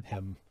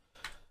him.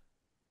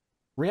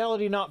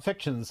 Reality Not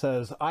Fiction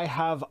says, I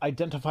have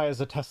identify as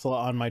a Tesla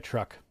on my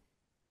truck.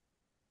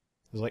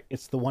 It's like,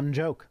 it's the one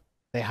joke.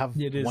 They have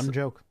one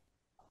joke.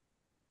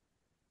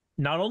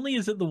 Not only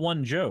is it the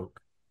one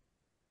joke,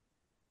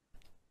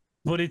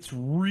 but it's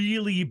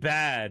really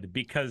bad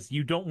because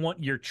you don't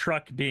want your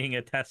truck being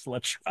a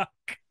Tesla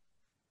truck.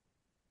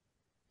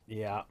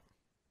 Yeah.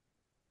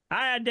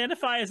 I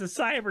identify as a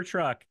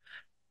Cybertruck.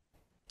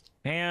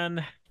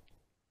 Man,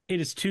 it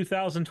is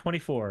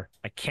 2024.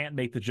 I can't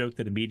make the joke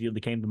that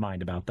immediately came to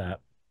mind about that.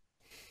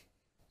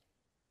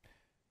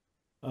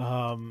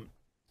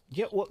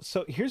 Yeah, well,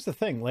 so here's the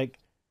thing. Like,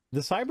 the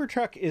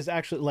Cybertruck is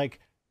actually, like,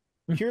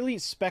 purely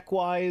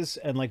spec-wise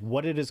and, like,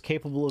 what it is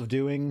capable of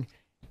doing,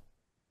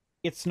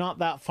 it's not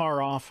that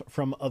far off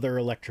from other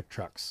electric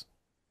trucks.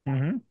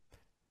 That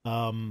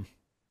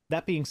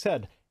being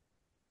said,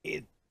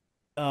 it,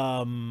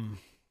 I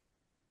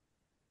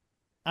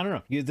don't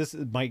know. This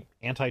is my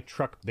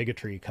anti-truck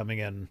bigotry coming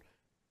in,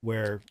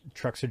 where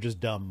trucks are just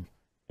dumb.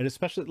 And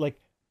especially, like,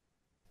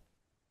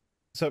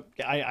 so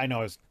I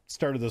know I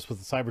started this with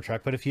the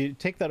Cybertruck, but if you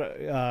take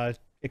that,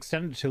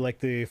 extend it to, like,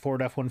 the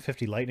Ford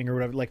F-150 Lightning or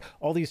whatever, like,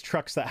 all these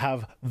trucks that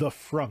have the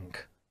frunk.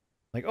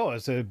 Like, oh,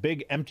 it's a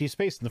big empty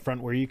space in the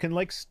front where you can,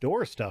 like,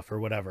 store stuff or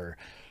whatever.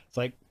 It's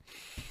like,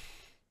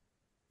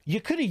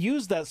 you could have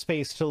used that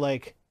space to,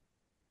 like,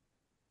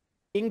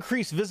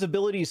 increase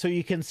visibility so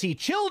you can see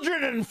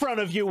children in front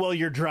of you while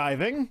you're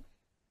driving.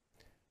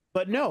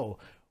 But no,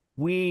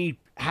 we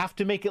have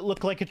to make it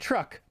look like a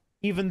truck,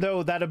 even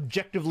though that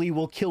objectively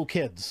will kill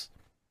kids.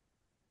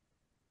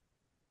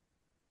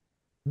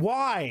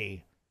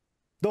 Why?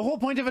 The whole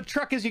point of a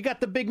truck is you got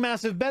the big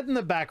massive bed in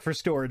the back for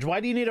storage. Why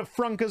do you need a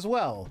frunk as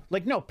well?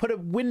 Like, no, put a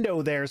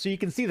window there so you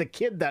can see the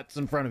kid that's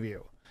in front of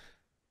you.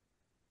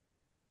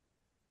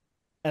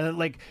 And then,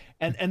 like,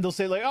 and they'll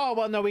say, like, oh,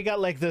 well, no, we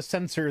got, like, the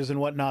sensors and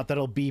whatnot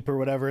that'll beep or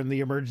whatever, and the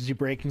emergency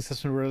braking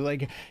system. We're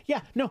like,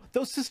 yeah, no,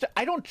 those systems,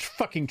 I don't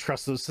fucking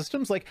trust those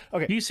systems. Like,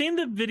 okay, have you seen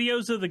the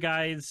videos of the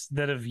guys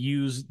that have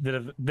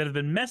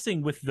been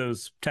messing with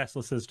those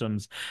Tesla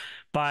systems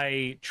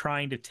by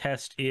trying to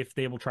test if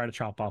they will try to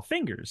chop off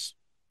fingers?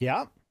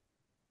 Yeah,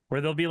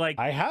 where they'll be like,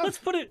 I have.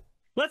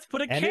 Let's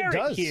put a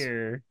carrot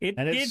here.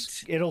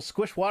 It'll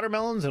squish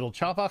watermelons. It'll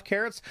chop off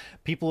carrots.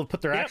 People have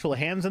put their actual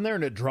hands in there,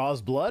 and it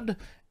draws blood,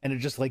 and it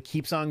just, like,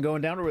 keeps on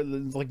going down.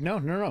 It's like,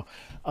 no.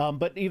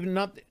 But even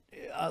not,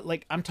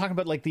 like, I'm talking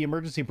about, like, the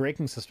emergency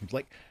braking systems.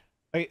 Like,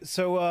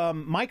 so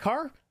my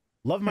car,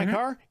 love my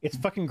car. It's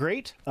fucking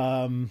great.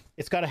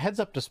 It's got a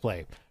heads-up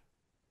display.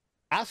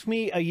 Ask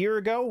me a year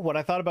ago what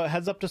I thought about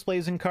heads-up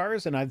displays in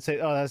cars, and I'd say,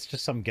 oh, that's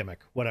just some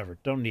gimmick. Whatever.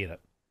 Don't need it.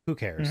 Who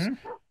cares?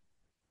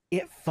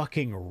 It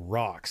fucking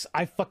rocks.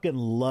 I fucking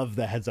love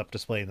the heads-up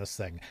display in this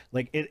thing.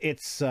 Like,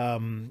 it's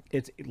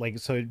like,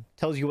 so it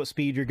tells you what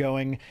speed you're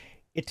going.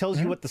 It tells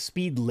you what the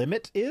speed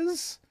limit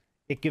is.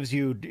 it gives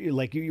you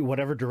like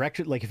whatever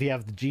direction, like if you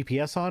have the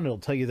GPS on, it'll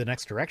tell you the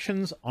next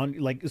directions on,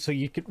 like, so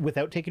you can,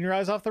 without taking your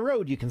eyes off the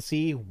road, you can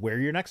see where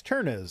your next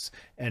turn is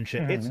and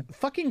shit. It's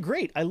fucking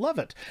great. I love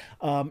it.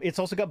 It's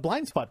also got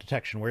blind spot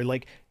detection where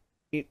like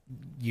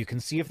you can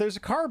see if there's a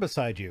car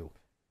beside you.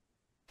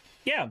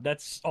 Yeah,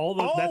 that's all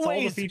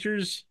the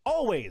features.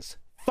 Always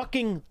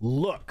fucking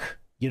look.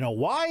 You know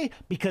why?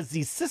 Because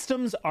these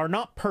systems are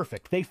not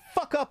perfect. They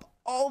fuck up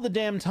all the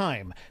damn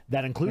time.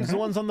 That includes the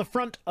ones on the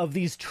front of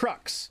these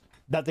trucks.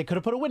 That they could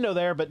have put a window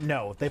there, but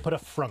no, they put a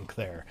frunk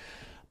there.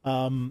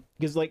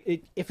 Because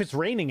like if it's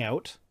raining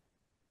out,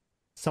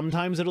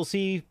 sometimes it'll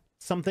see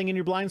something in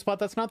your blind spot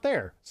that's not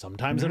there.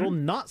 Sometimes it'll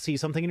not see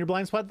something in your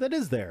blind spot that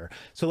is there.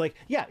 So like,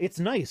 yeah, it's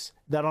nice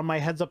that on my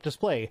heads-up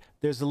display,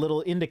 there's a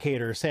little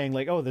indicator saying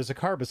like, oh, there's a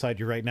car beside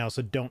you right now,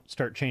 so don't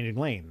start changing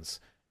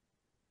lanes.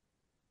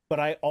 But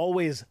I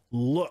always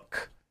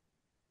look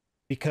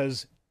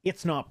because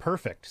it's not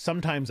perfect.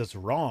 Sometimes it's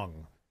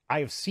wrong. I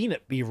have seen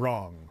it be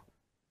wrong.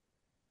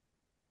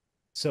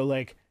 So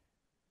like,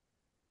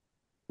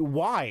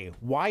 why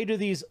do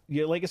these,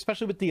 like,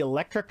 especially with the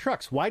electric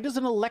trucks, why does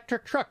an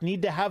electric truck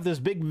need to have this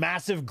big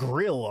massive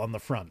grill on the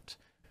front?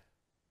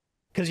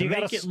 Because you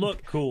got it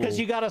look cool. Because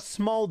you got a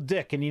small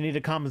dick and you need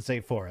to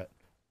compensate for it.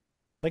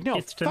 Like, no,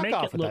 it's to make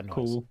it look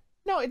cool.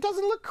 No, it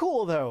doesn't look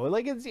cool though.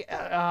 Like, it's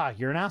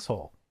you're an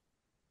asshole.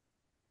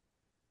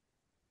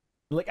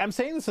 Like, I'm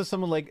saying this as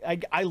someone like,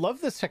 I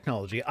love this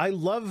technology. I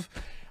love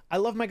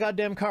my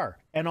goddamn car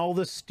and all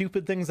the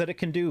stupid things that it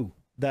can do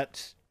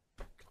that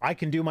I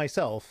can do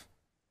myself,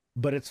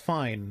 but it's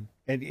fine.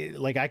 And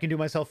like, I can do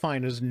myself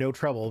fine. There's no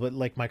trouble, but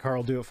like my car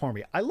will do it for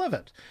me. I love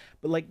it.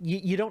 But like,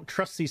 you don't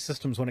trust these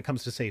systems when it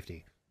comes to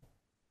safety.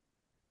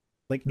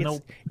 Like,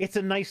 it's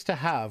a nice to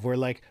have where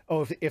like,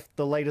 oh, if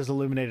the light is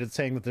illuminated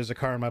saying that there's a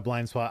car in my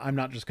blind spot, I'm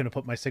not just going to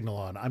put my signal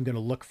on. I'm going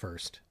to look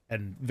first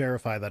and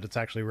verify that it's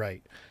actually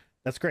right.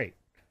 That's great.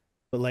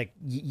 But like,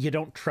 you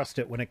don't trust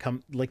it when it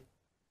comes, like,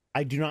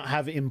 I do not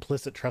have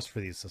implicit trust for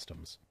these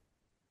systems.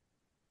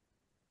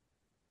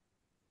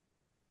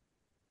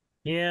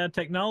 Yeah,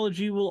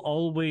 technology will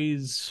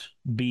always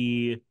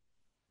be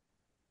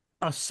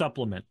a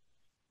supplement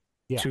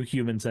to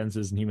human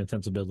senses and human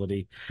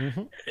sensibility.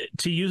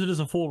 To use it as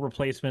a full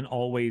replacement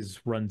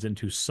always runs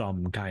into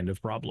some kind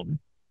of problem.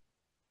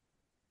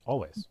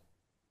 Always.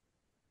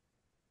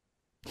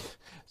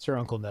 Sir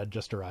Uncle Ned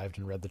just arrived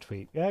and read the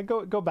tweet. Yeah,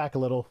 go back a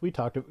little.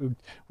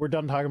 We're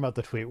done talking about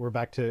the tweet. We're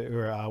back to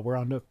we're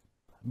on to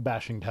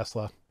bashing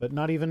Tesla, but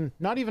not even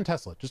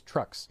Tesla, just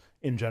trucks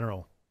in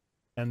general,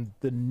 and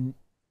the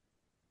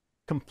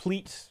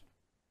complete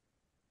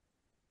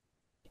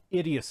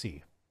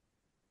idiocy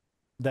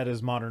that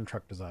is modern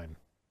truck design.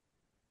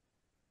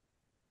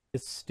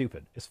 It's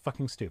stupid. It's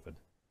fucking stupid.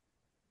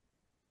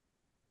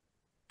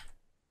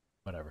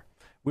 Whatever.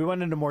 We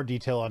went into more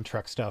detail on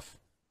truck stuff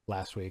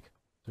last week.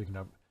 So we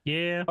can.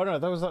 Yeah. Oh no,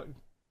 that was.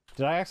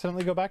 Did I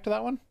accidentally go back to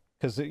that one?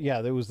 Because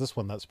yeah, there was this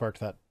one that sparked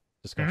that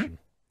discussion.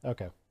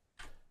 Okay.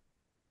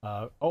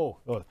 Oh,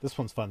 this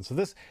one's fun. So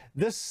this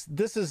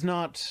is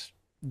not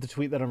the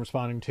tweet that I'm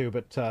responding to,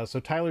 but so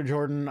Tyler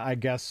Jordan, I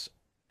guess,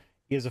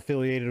 is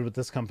affiliated with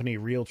this company,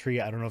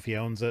 Realtree. I don't know if he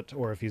owns it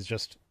or if he's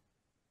just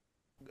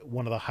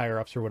one of the higher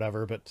ups or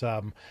whatever, but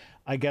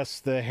I guess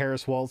the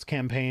Harris Waltz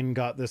campaign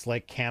got this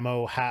like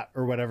camo hat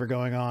or whatever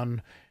going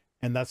on,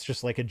 and that's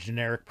just like a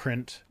generic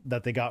print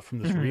that they got from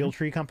this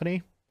Realtree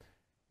company.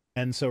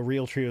 And so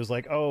Realtree was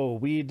like, oh,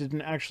 we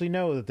didn't actually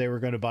know that they were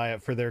going to buy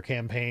it for their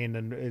campaign,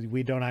 and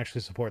we don't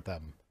actually support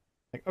them.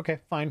 Like, okay,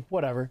 fine,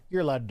 whatever.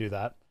 You're allowed to do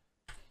that.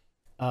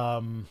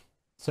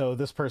 So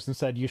this person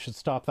said, you should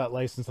stop that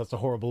license. That's a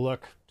horrible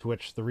look. To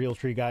which the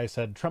Realtree guy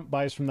said, Trump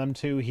buys from them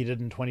too. He did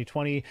in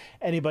 2020.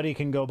 Anybody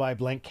can go buy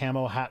blank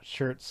camo hat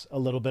shirts a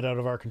little bit out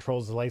of our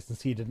control as a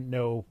licensee. Didn't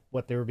know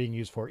what they were being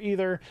used for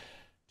either.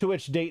 To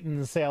which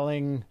Dayton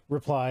Sailing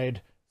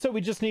replied, so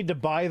we just need to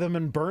buy them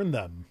and burn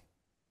them.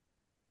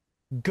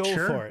 Go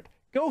for it.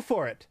 Go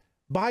for it.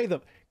 Buy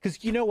them.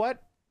 Because you know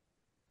what?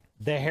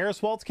 The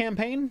Harris Waltz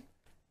campaign,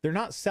 they're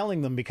not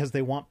selling them because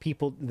they want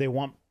people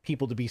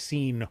to be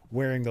seen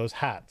wearing those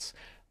hats.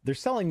 They're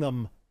selling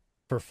them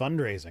for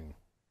fundraising.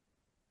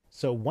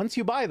 So once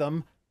you buy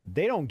them,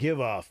 they don't give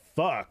a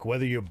fuck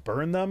whether you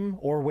burn them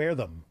or wear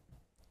them.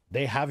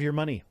 They have your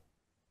money.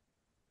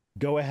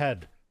 Go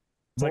ahead.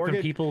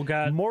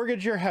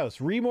 Mortgage your house,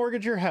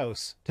 remortgage your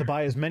house to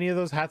buy as many of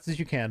those hats as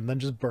you can, and then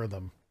just burn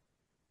them.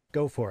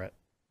 Go for it.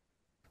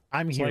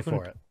 I'm here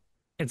for it.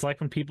 It's like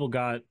when people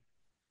got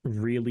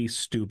really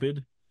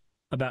stupid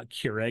about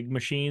Keurig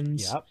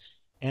machines. Yep.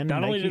 And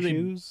not only did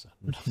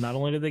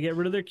they get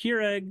rid of their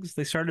Keurigs,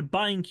 they started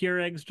buying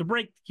Keurigs to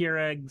break the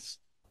Keurigs,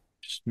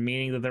 just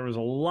meaning that there was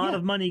a lot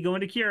of money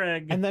going to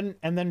Keurig. And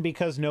then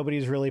because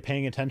nobody's really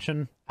paying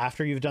attention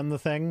after you've done the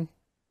thing,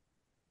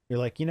 you're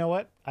like, you know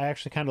what? I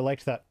actually kind of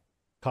liked that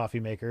coffee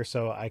maker,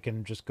 so I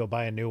can just go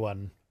buy a new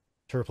one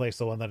to replace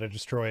the one that I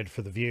destroyed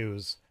for the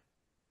views.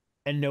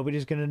 And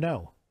nobody's going to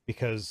know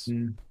because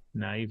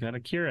now you've got a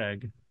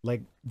Keurig.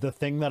 Like, the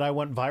thing that I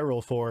went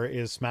viral for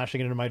is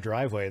smashing it into my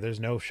driveway. There's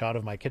no shot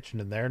of my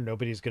kitchen in there.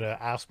 Nobody's going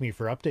to ask me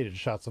for updated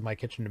shots of my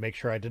kitchen to make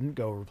sure I didn't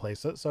go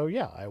replace it. So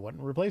yeah, I went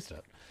and replaced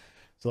it.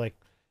 So like,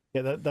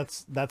 yeah,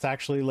 that's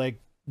actually like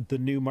the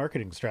new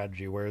marketing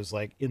strategy. Whereas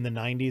like in the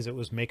 90s, it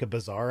was make a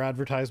bizarre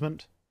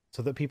advertisement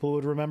so that people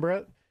would remember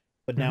it.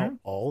 But now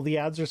all the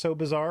ads are so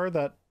bizarre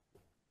that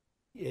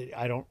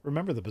I don't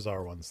remember the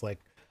bizarre ones. Like,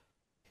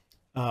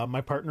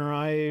 my partner and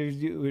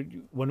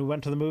I, when we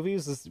went to the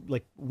movies,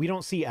 like, we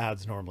don't see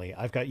ads normally.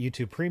 I've got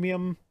YouTube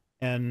Premium,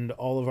 and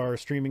all of our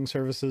streaming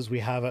services we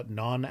have at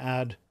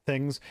non-ad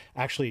things.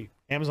 Actually,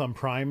 Amazon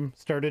Prime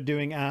started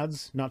doing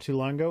ads not too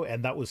long ago,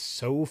 and that was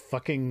so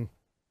fucking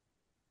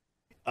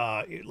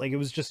like, it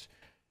was just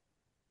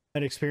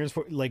an experience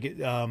for like,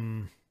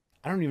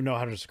 I don't even know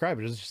how to describe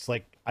it. It's just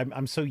like,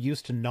 I'm so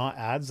used to not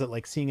ads that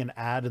like seeing an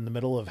ad in the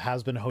middle of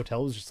Has Been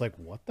Hotel is just like,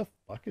 what the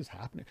fuck is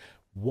happening?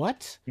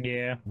 What?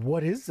 Yeah.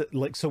 What is it?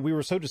 Like, so we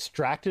were so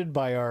distracted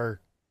by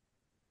our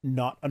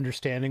not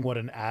understanding what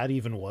an ad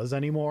even was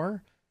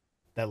anymore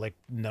that like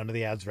none of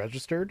the ads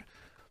registered.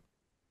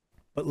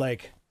 But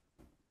like,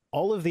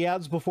 all of the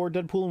ads before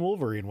Deadpool and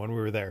Wolverine when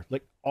we were there,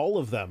 like all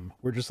of them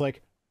were just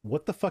like,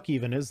 what the fuck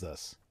even is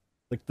this?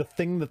 Like, the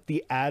thing that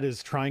the ad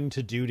is trying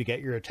to do to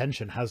get your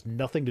attention has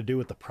nothing to do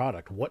with the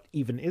product. What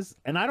even is?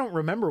 And I don't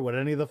remember what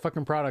any of the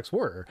fucking products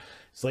were.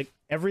 It's like,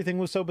 everything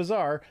was so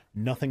bizarre,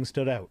 nothing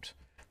stood out.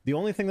 The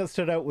only thing that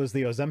stood out was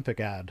the Ozempic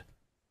ad.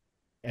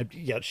 And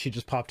yet she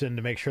just popped in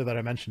to make sure that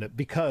I mentioned it,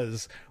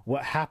 because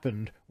what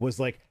happened was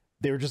like,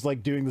 they were just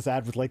like doing this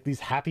ad with like these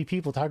happy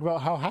people talking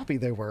about how happy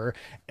they were.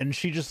 And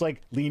she just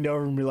like leaned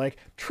over and be like,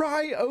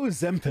 try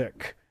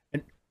Ozempic.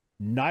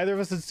 Neither of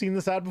us had seen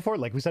this ad before.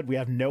 Like we said, we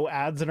have no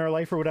ads in our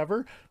life or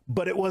whatever,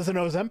 but it was an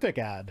Ozempic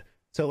ad.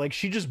 So like,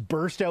 she just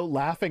burst out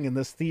laughing in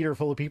this theater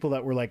full of people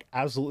that were like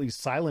absolutely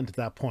silent at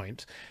that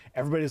point.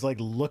 Everybody's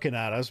like looking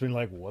at us being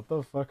like, what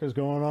the fuck is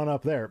going on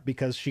up there?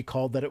 Because she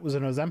called that it was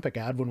an Ozempic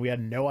ad when we had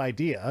no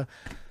idea.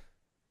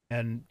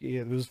 And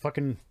it was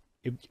fucking,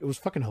 it was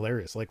fucking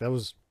hilarious. Like, that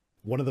was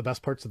one of the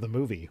best parts of the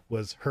movie,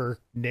 was her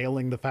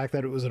nailing the fact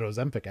that it was an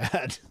Ozempic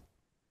ad.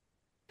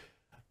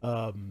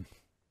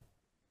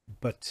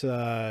 But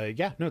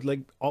yeah, no, like,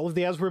 all of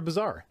the ads were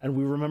bizarre and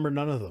we remember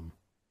none of them.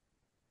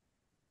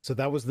 So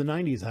that was the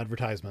 90s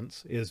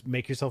advertisements, is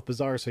make yourself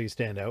bizarre so you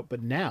stand out.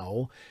 But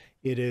now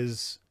it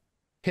is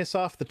piss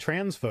off the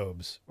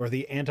transphobes or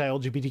the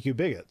anti-LGBTQ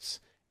bigots,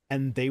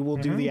 and they will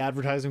do the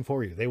advertising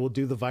for you. They will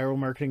do the viral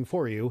marketing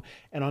for you.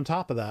 And on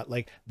top of that,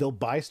 like, they'll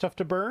buy stuff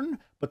to burn,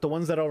 but the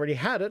ones that already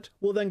had it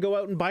will then go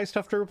out and buy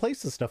stuff to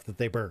replace the stuff that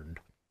they burned.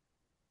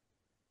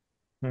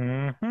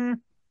 And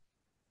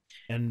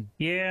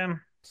yeah,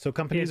 so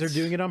companies are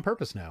doing it on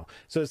purpose now.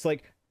 So it's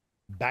like,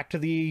 back to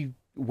the,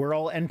 we're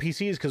all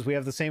NPCs because we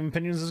have the same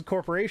opinions as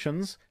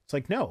corporations. It's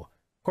like, no,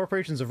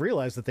 corporations have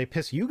realized that they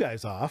piss you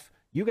guys off.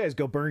 You guys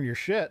go burn your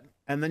shit,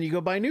 and then you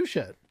go buy new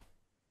shit.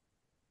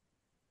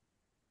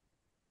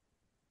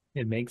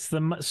 it makes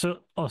them so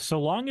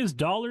long as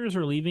dollars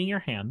are leaving your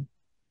hand,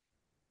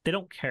 they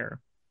don't care.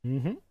 They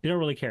don't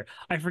really care.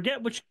 I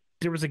forget which,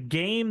 there was a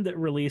game that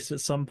released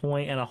at some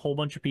point, and a whole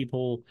bunch of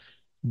people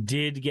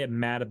did get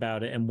mad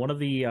about it. And one of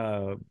the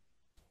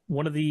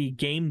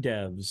game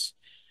devs,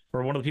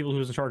 or one of the people who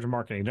was in charge of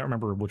marketing, I don't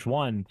remember which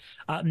one,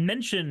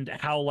 mentioned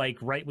how like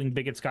right-wing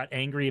bigots got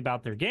angry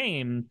about their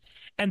game,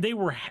 and they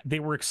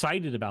were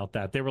excited about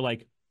that. They were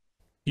like,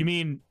 "You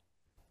mean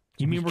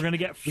we're gonna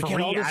get free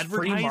advertising?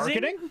 Free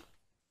marketing?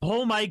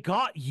 Oh my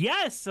god,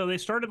 yes!" So they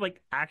started like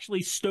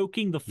actually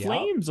stoking the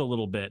flames a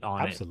little bit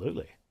on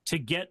it to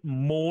get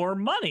more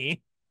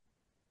money.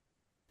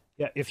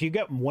 Yeah, if you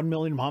get 1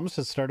 million moms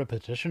to start a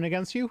petition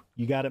against you,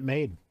 you got it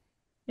made.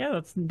 Yeah,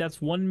 that's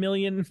 1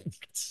 million.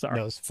 Sorry,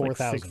 no, it's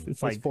 4,000.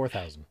 It's like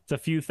 4,000. It's a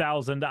few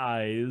thousand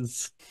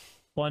eyes.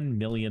 1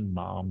 million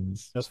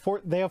moms.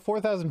 They have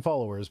 4,000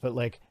 followers, but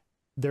like,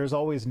 there's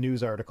always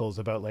news articles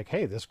about like,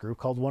 hey, this group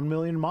called 1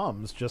 Million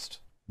Moms just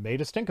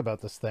made a stink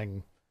about this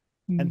thing.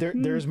 And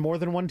there's more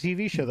than one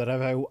TV show that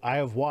I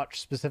have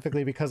watched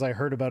specifically because I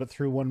heard about it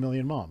through 1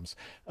 Million Moms.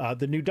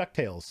 The new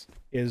DuckTales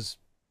is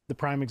the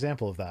prime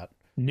example of that.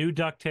 New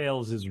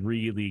DuckTales is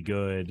really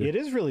good. It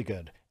is really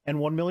good. And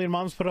 1 Million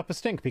Moms put up a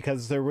stink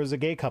because there was a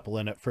gay couple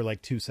in it for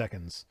like 2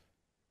 seconds.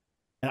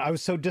 And I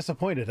was so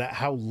disappointed at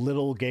how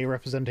little gay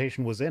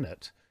representation was in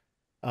it.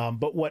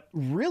 But what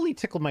really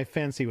tickled my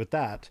fancy with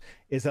that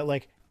is that,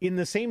 like, in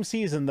the same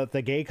season that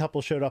the gay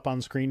couple showed up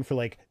on screen for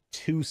like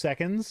 2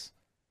 seconds,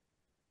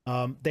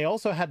 they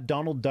also had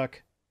Donald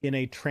Duck in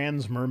a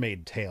trans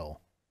mermaid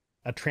tale,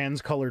 a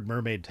trans-colored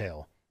mermaid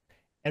tale.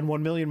 And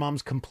 1 Million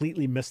Moms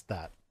completely missed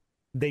that.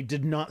 They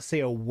did not say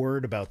a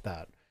word about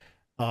that.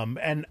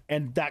 And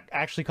that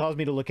actually caused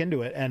me to look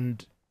into it,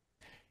 and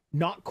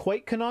not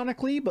quite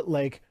canonically, but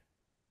like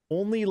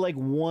only like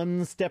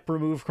one step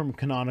removed from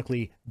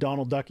canonically,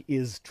 Donald Duck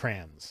is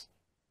trans.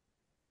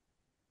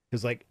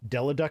 Because like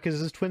Della Duck is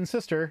his twin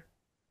sister.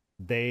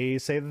 They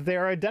say that they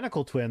are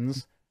identical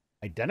twins.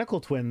 Identical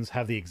twins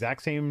have the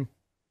exact same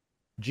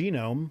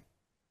genome.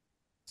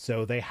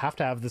 So they have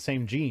to have the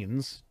same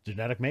genes,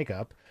 genetic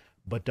makeup,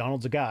 but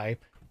Donald's a guy.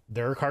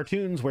 There are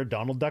cartoons where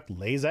Donald Duck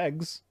lays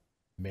eggs.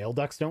 Male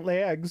ducks don't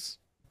lay eggs.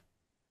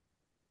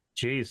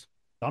 Jeez.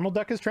 Donald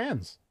Duck is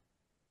trans.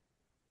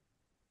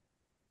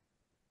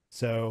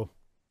 So,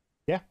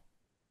 yeah.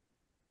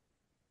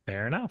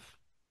 Fair enough.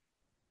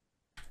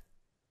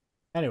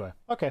 Anyway,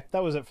 okay,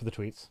 that was it for the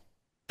tweets.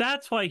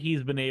 That's why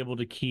he's been able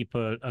to keep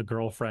a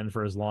girlfriend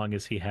for as long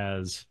as he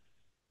has.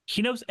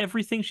 He knows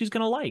everything she's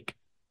going to like.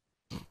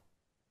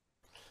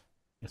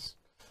 Yes.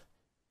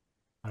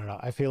 I don't know.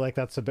 I feel like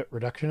that's a bit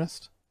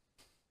reductionist.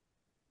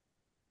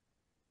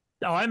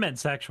 Oh, I meant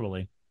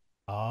sexually.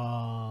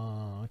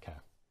 Oh, okay.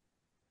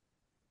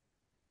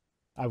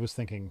 I was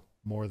thinking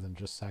more than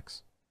just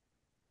sex.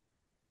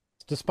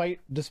 Despite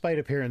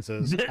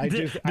appearances, I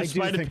do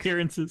think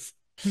appearances.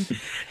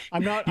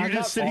 I'm not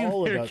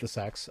all about the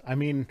sex. I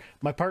mean,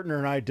 my partner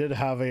and I did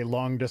have a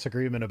long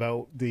disagreement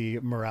about the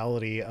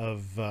morality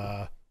of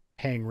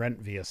paying rent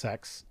via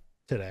sex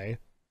today.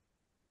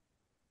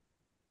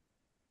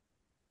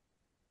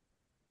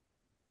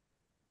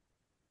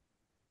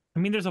 I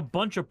mean, there's a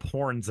bunch of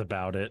porns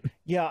about it.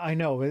 Yeah, I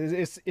know.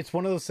 It's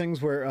one of those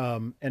things where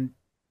and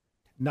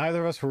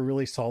neither of us were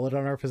really solid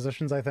on our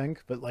positions, I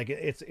think, but like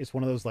it's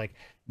one of those like,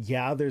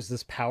 yeah, there's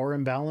this power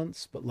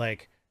imbalance, but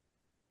like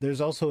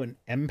there's also an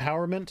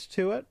empowerment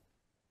to it.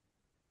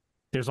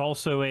 There's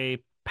also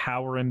a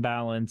power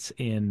imbalance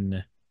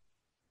in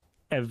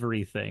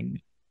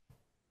everything.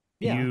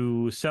 Yeah.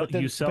 You sell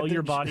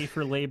your body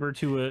for labor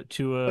to a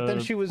but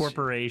then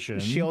corporation.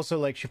 She also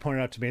like she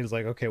pointed out to me, it's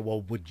like, okay,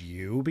 well, would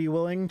you be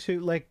willing to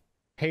like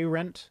pay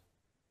rent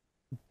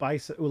by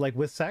like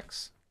with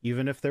sex,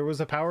 even if there was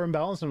a power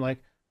imbalance? I'm like,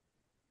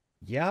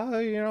 yeah,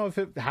 you know, if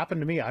it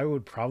happened to me, I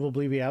would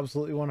probably be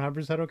absolutely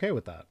 100% okay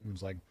with that. And I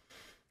was like,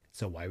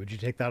 so why would you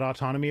take that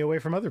autonomy away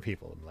from other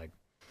people? I'm like,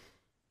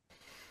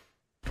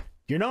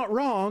 you're not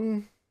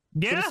wrong.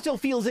 Yeah, but it still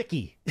feels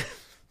icky.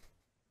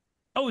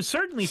 Oh, it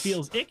certainly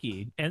feels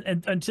icky,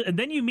 and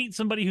then you meet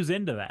somebody who's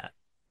into that,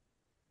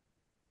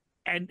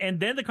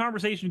 and then the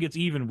conversation gets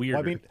even weirder.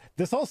 Well, I mean,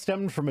 this all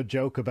stemmed from a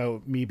joke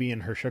about me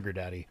being her sugar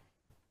daddy,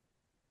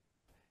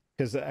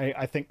 because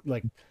I think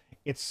like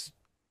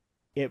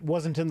it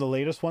wasn't in the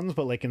latest ones,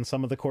 but like in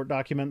some of the court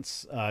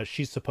documents,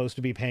 she's supposed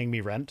to be paying me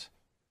rent.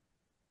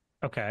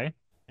 Okay,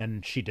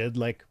 and she did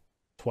like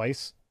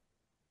twice,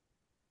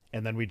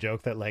 and then we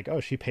joke that like,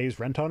 oh, she pays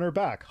rent on her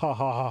back, ha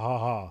ha ha ha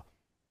ha.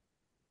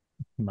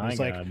 My God.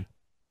 Like,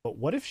 but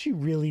what if she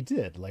really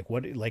did? Like,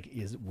 would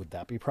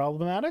that be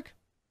problematic?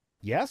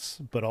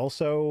 Yes, but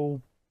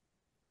also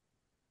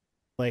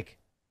like,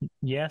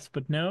 yes,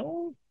 but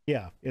no.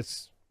 Yeah,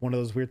 it's one of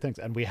those weird things,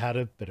 and we had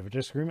a bit of a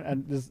disagreement,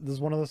 and this is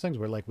one of those things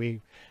where like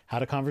we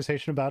had a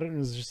conversation about it, and it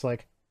was just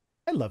like,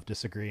 I love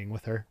disagreeing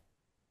with her.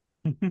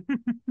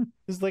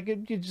 It's like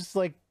you just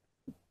like,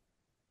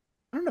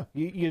 I don't know.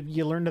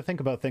 You learn to think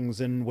about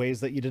things in ways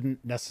that you didn't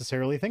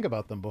necessarily think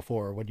about them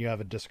before when you have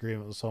a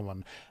disagreement with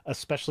someone,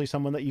 especially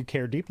someone that you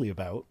care deeply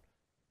about.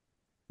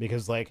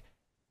 Because, like,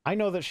 I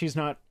know that she's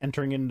not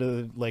entering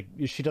into, like,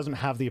 she doesn't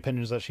have the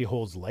opinions that she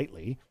holds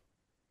lightly.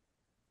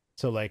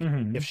 So, like,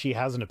 if she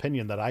has an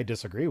opinion that I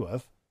disagree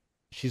with,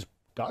 she's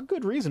got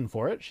good reason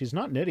for it. She's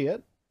not an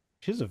idiot.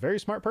 She's a very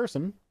smart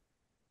person.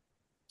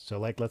 So,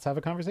 like, let's have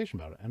a conversation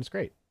about it. And it's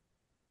great.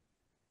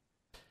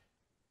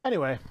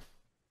 Anyway.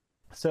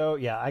 So,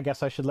 yeah, I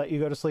guess I should let you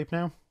go to sleep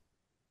now.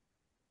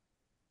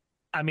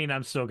 I mean,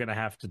 I'm still going to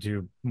have to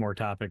do more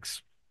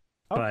topics.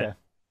 Okay. But,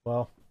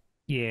 well,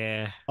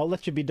 yeah. I'll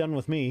let you be done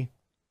with me.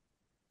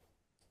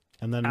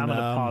 And then I'm going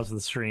to pause the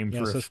stream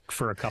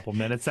for a couple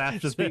minutes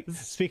after this.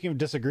 Speaking of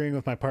disagreeing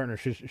with my partner,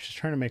 she's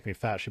trying to make me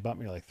fat. She bought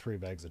me like 3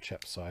 bags of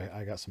chips, so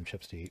I got some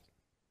chips to eat.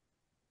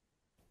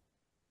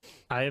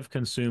 I have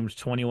consumed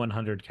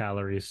 2,100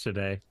 calories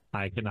today.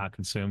 I cannot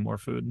consume more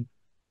food.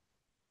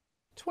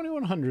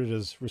 2,100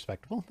 is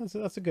respectable.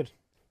 That's a good.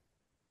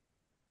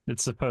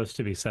 It's supposed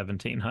to be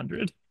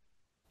 1,700,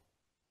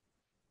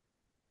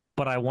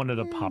 but I wanted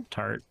a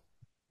Pop-Tart.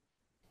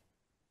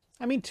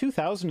 I mean,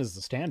 2,000 is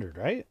the standard,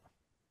 right?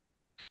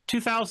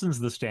 2,000 is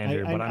the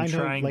standard, but I'm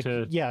trying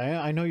to.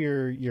 Yeah, I know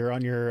you're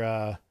on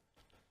your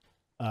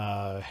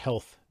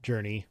health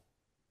journey.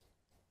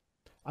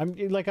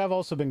 I've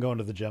also been going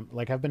to the gym.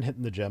 Like, I've been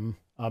hitting the gym.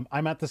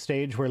 I'm at the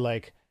stage where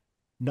like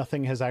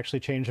nothing has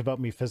actually changed about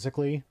me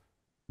physically.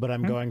 But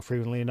I'm going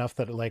frequently enough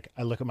that like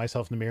I look at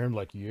myself in the mirror and I'm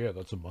like, yeah,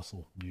 that's a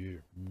muscle. Yeah.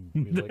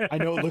 Like, I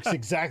know it looks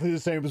exactly the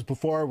same as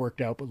before I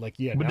worked out, but like,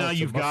 yeah. But now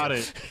you've got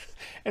it.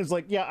 And it's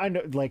like, yeah, I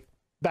know. Like,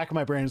 back of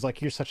my brain is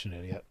like, you're such an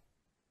idiot.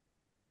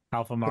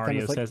 Alpha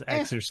Mario says,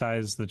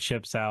 exercise the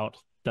chips out.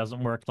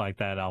 Doesn't work like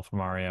that, Alpha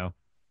Mario.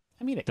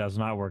 I mean, it does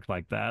not work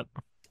like that.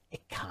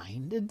 It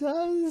kind of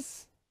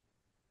does.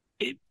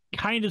 It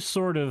kind of,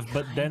 sort of,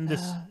 but then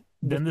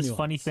this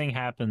funny thing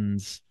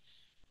happens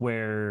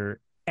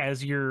where,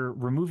 as you're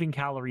removing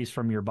calories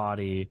from your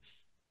body,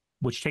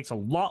 which takes a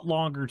lot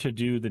longer to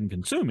do than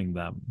consuming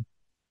them,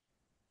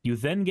 you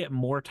then get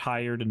more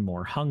tired and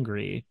more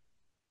hungry.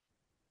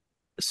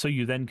 So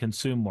you then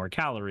consume more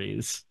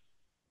calories.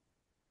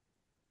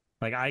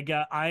 Like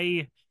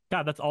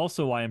God, that's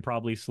also why I'm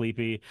probably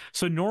sleepy.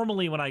 So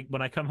normally when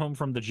I come home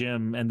from the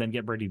gym and then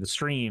get ready to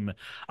stream,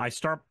 I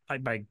start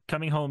by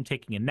coming home,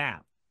 taking a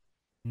nap,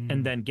 and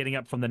Mm. then getting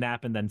up from the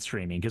nap and then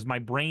streaming, because my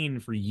brain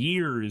for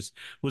years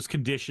was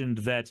conditioned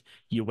that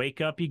you wake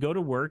up, you go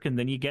to work, and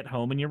then you get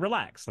home and you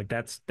relax. Like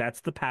that's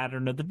the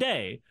pattern of the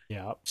day.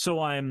 Yeah. So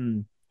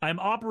I'm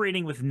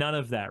operating with none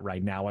of that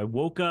right now. I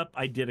woke up,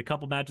 I did a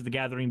couple Magic the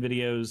Gathering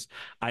videos,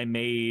 I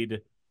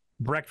made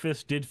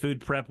breakfast, did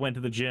food prep, went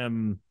to the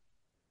gym,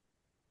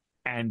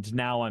 and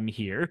now I'm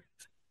here.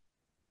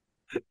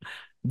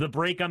 The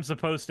break I'm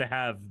supposed to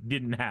have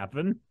didn't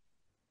happen.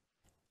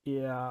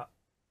 Yeah.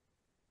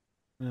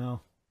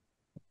 No.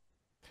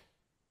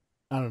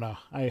 I don't know.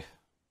 I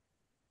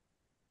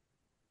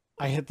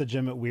hit the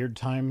gym at weird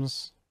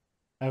times.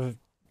 I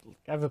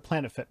have a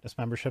Planet Fitness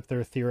membership.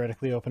 They're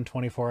theoretically open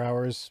 24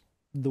 hours.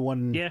 The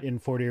one Yeah, in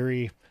Fort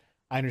Erie,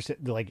 I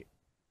understand, like,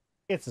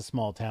 it's a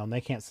small town.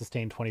 They can't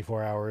sustain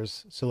 24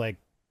 hours. So, like,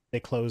 they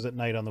close at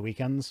night on the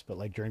weekends, but,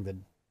 like, during the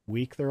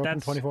week, they're open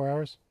that's 24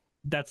 hours.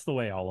 that's the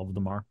way all of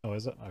them are. Oh,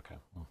 is it? Okay.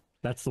 Well,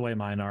 That's the way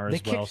mine are they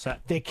as well.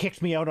 kicked, they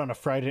kicked me out on a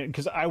Friday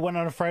because I went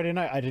on a Friday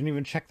night. I didn't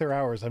even check their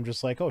hours. I'm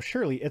just like, oh,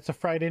 surely it's a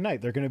Friday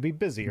night. They're going to be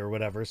busy or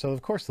whatever. So,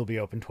 of course, they'll be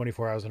open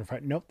 24 hours on a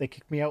Friday. Nope. They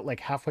kicked me out, like,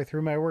 halfway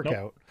through my workout.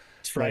 Nope.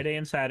 It's Friday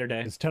and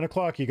Saturday. It's 10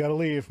 o'clock. You got to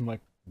leave. I'm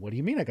like, what do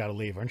you mean I got to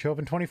leave? Aren't you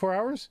open 24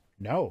 hours?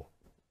 No.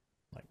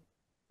 Like,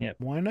 Yep.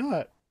 why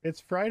not? It's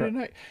Friday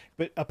night.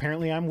 But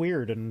apparently I'm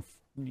weird, and,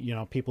 you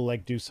know, people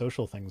like do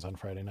social things on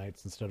Friday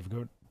nights instead of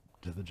go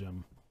to the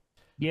gym.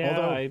 Yeah,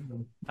 Although,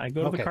 I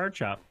go to the card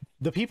shop.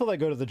 the people that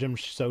go to the gym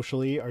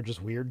socially are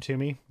just weird to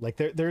me. Like,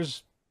 there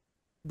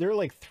are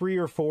like 3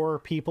 or 4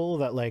 people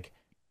that, like,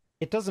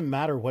 it doesn't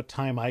matter what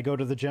time I go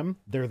to the gym,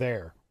 they're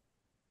there.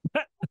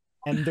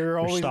 And they're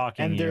always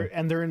stalking you.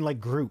 and they're in like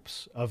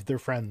groups of their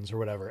friends or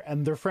whatever,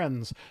 and their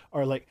friends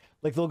are like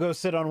they'll go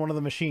sit on one of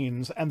the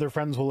machines and their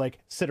friends will like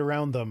sit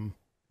around them,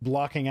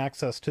 blocking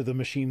access to the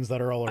machines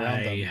that are all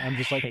around them. I'm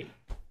just like,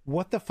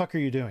 what the fuck are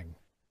you doing?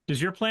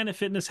 Does your Planet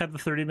Fitness have the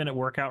 30-minute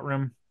workout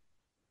room?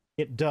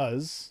 It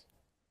does.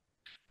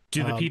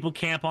 Do the people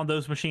camp on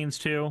those machines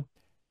too?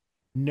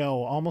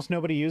 No, almost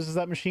nobody uses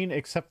that machine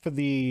except for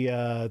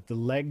the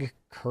leg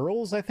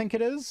curls, I think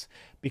it is,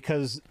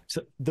 because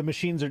the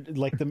machines are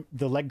like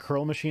the leg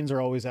curl machines are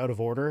always out of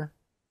order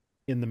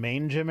in the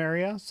main gym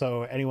area.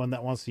 So anyone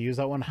that wants to use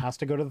that one has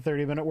to go to the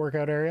 30-minute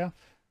workout area.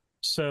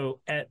 So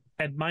at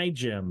my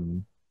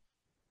gym,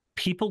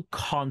 people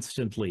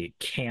constantly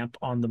camp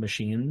on the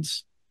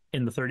machines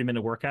in the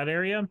 30-minute workout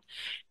area.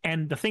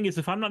 And the thing is,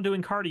 if I'm not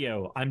doing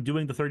cardio, I'm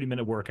doing the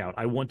 30-minute workout.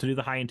 I want to do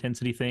the high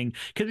intensity thing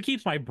because it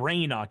keeps my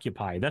brain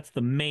occupied. That's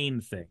the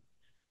main thing,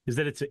 is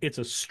that it's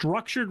a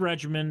structured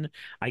regimen.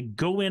 I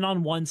go in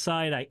on one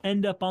side, I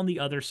end up on the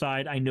other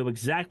side. I know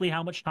exactly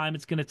how much time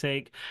it's going to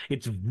take.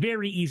 It's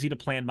very easy to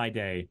plan my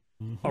day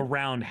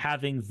around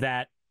having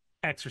that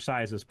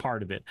exercise as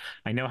part of it.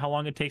 I know how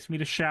long it takes me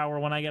to shower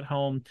when I get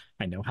home.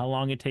 I know how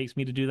long it takes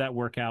me to do that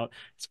workout.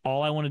 It's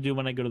all I want to do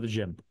when I go to the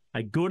gym.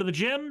 I go to the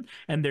gym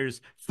and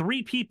there's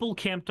 3 people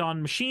camped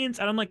on machines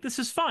and I'm like, this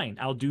is fine.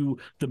 I'll do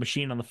the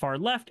machine on the far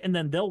left and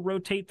then they'll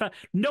rotate.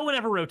 No one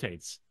ever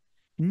rotates.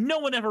 No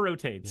one ever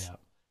rotates. Yeah.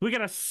 We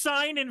got a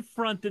sign in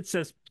front that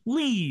says,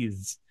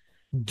 please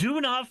do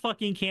not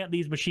fucking camp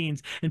these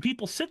machines. And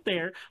people sit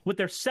there with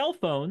their cell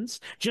phones,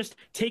 just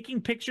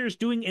taking pictures,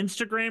 doing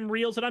Instagram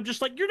reels. And I'm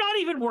just like, you're not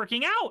even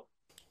working out.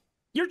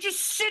 You're just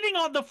sitting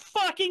on the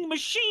fucking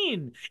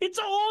machine. It's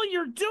all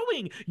you're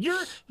doing.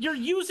 You're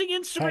using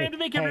Instagram to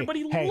make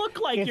everybody look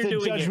like you're doing it.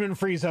 It's a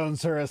judgment-free zone,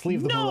 Suris.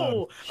 Leave them alone.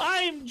 No,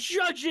 I'm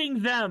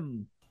judging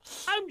them.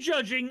 I'm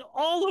judging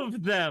all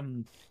of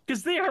them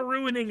because they are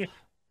ruining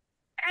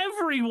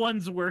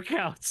everyone's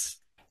workouts.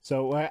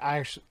 So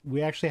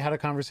we actually had a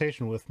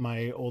conversation with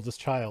my oldest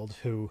child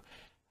who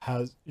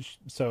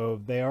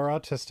so they are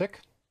autistic.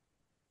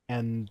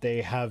 And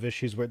they have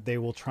issues where they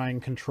will try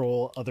and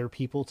control other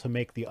people to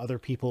make the other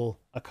people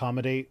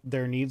accommodate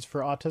their needs for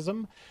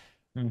autism,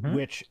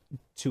 which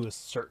to a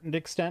certain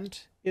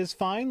extent is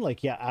fine.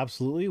 Like, yeah,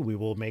 absolutely. We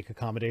will make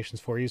accommodations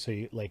for you.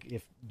 So like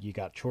if you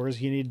got chores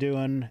you need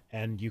doing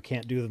and you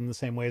can't do them the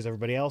same way as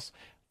everybody else,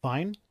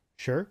 fine.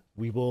 Sure.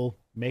 We will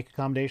make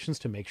accommodations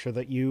to make sure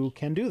that you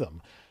can do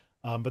them.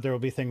 But there will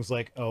be things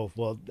like, oh,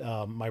 well,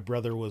 my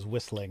brother was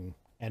whistling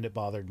and it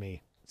bothered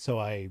me. So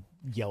I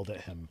yelled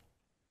at him.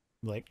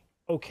 Like,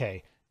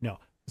 okay, no,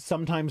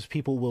 sometimes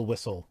people will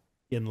whistle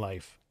in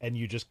life and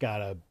you just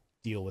gotta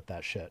deal with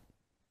that shit.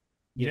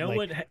 You know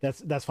like,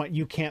 what? That's fine.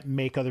 You can't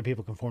make other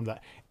people conform to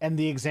that. And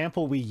the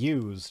example we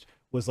used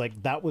was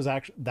like, that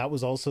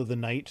was also the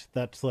night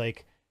that,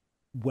 like,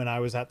 when I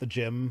was at the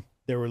gym,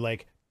 there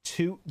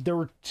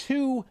were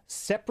 2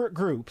 separate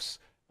groups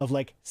of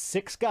like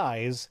 6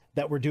 guys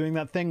that were doing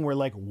that thing where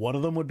like one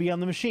of them would be on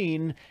the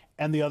machine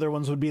and the other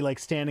ones would be like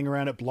standing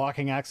around it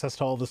blocking access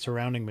to all the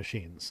surrounding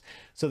machines.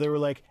 So there were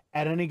like,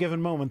 at any given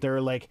moment, there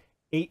are like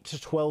 8 to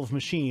 12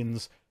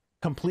 machines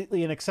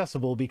completely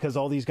inaccessible because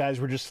all these guys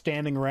were just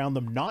standing around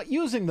them, not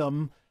using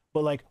them,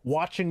 But like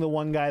watching the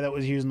one guy that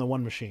was using the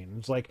one machine,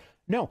 it's like,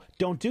 no,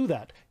 don't do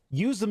that.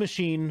 Use the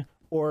machine,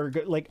 or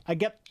like, I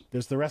get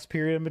there's the rest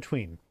period in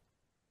between.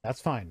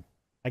 That's fine.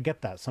 I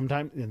get that.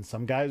 Sometimes, and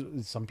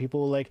some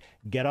people like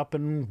get up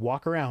and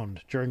walk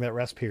around during that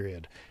rest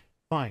period.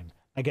 Fine.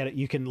 I get it.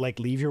 You can like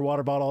leave your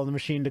water bottle in the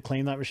machine to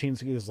claim that machine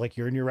because like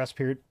you're in your rest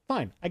period.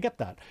 Fine. I get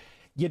that.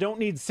 You don't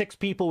need 6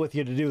 people with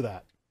you to do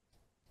that.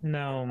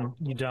 No,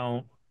 you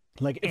don't.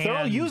 Like if they're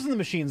all using the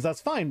machines,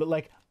 that's fine. But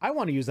like I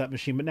want to use that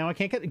machine, but now I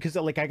can't get it because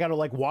like I got to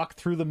like walk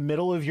through the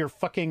middle of your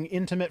fucking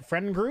intimate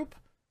friend group.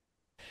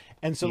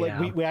 And so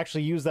like we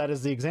actually use that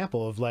as the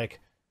example of like,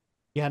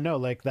 yeah, no,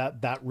 like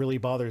that really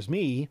bothers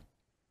me.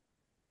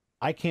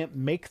 I can't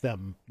make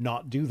them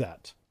not do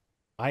that.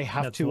 I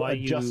have to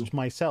adjust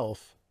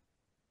myself.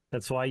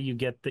 That's why you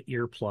get the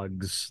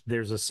earplugs.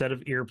 There's a set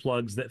of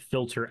earplugs that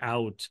filter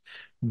out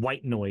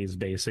white noise,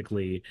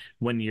 basically,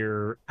 when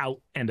you're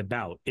out and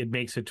about. It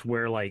makes it to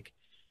where, like,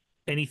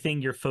 anything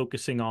you're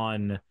focusing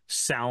on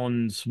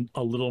sounds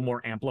a little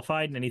more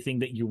amplified, and anything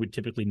that you would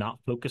typically not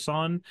focus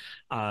on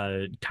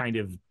kind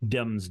of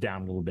dumbs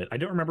down a little bit. I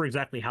don't remember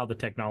exactly how the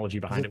technology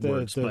behind it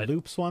works. The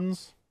loops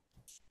ones?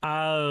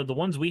 The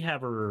ones we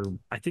have are,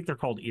 I think they're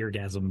called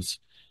eargasms.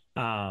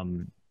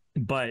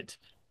 But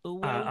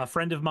a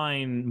friend of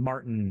mine,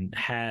 Martin,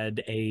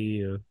 had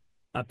a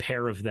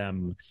pair of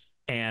them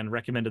and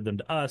recommended them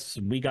to us.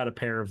 We got a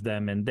pair of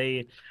them, and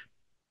they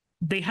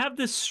have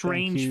this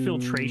strange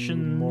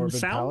filtration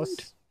sound.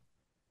 Palace.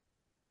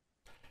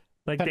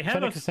 Like they have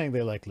Fennec is saying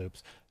they like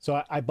loops.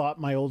 So I bought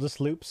my oldest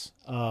loops.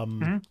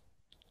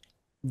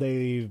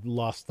 They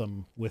lost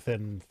them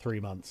within 3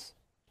 months.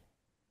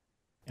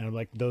 And I'm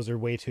like, those are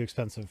way too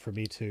expensive for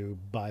me to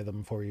buy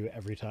them for you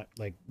every time.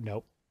 Like,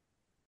 nope.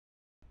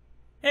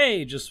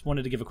 Hey, just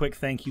wanted to give a quick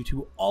thank you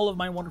to all of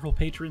my wonderful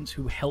patrons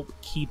who help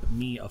keep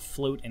me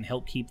afloat and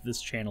help keep this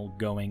channel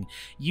going.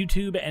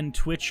 YouTube and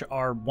Twitch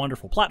are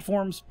wonderful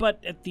platforms, but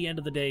at the end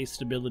of the day,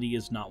 stability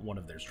is not one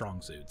of their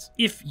strong suits.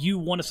 If you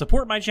want to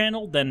support my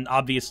channel, then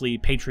obviously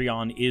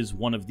Patreon is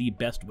one of the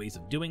best ways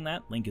of doing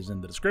that. Link is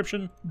in the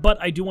description. But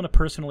I do want to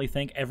personally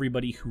thank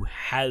everybody who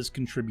has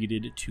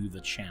contributed to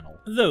the channel.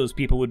 Those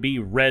people would be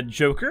Red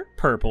Joker,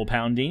 Purple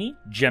Poundini,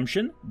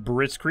 Jemshin,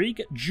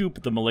 Britzkrieg,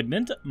 Jupe the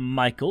Malignant,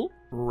 Michael,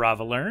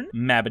 Ravalern,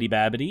 Mabbity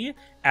Babbity,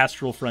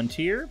 Astral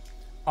Frontier,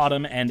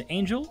 Autumn and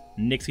Angel,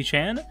 Nixie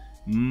Chan,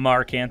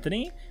 Mark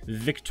Anthony,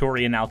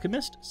 Victorian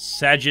Alchemist,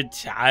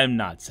 I'm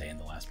not saying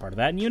the last part of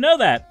that, and you know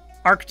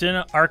that,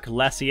 Arcton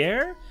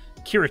Arclacier,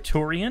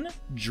 Kiratorian,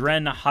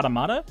 Dren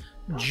Hadamata,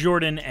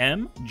 Jordan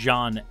M,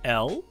 John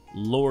L,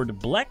 Lord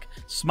Bleck,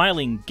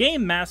 Smiling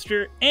Game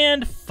Master,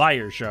 and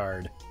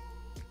Fireshard.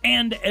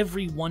 And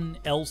everyone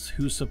else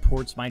who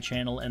supports my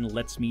channel and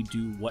lets me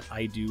do what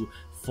I do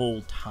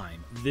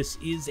full-time. This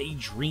is a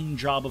dream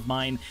job of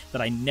mine that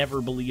I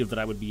never believed that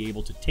I would be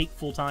able to take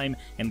full-time,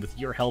 and with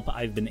your help,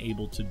 I've been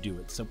able to do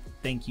it. So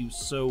thank you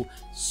so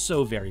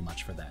very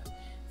much for that.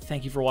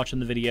 Thank you for watching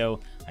the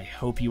video. I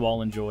hope you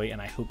all enjoy, and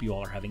I hope you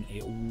all are having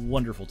a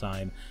wonderful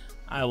time.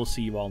 I will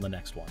see you all in the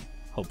next one,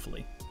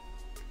 hopefully.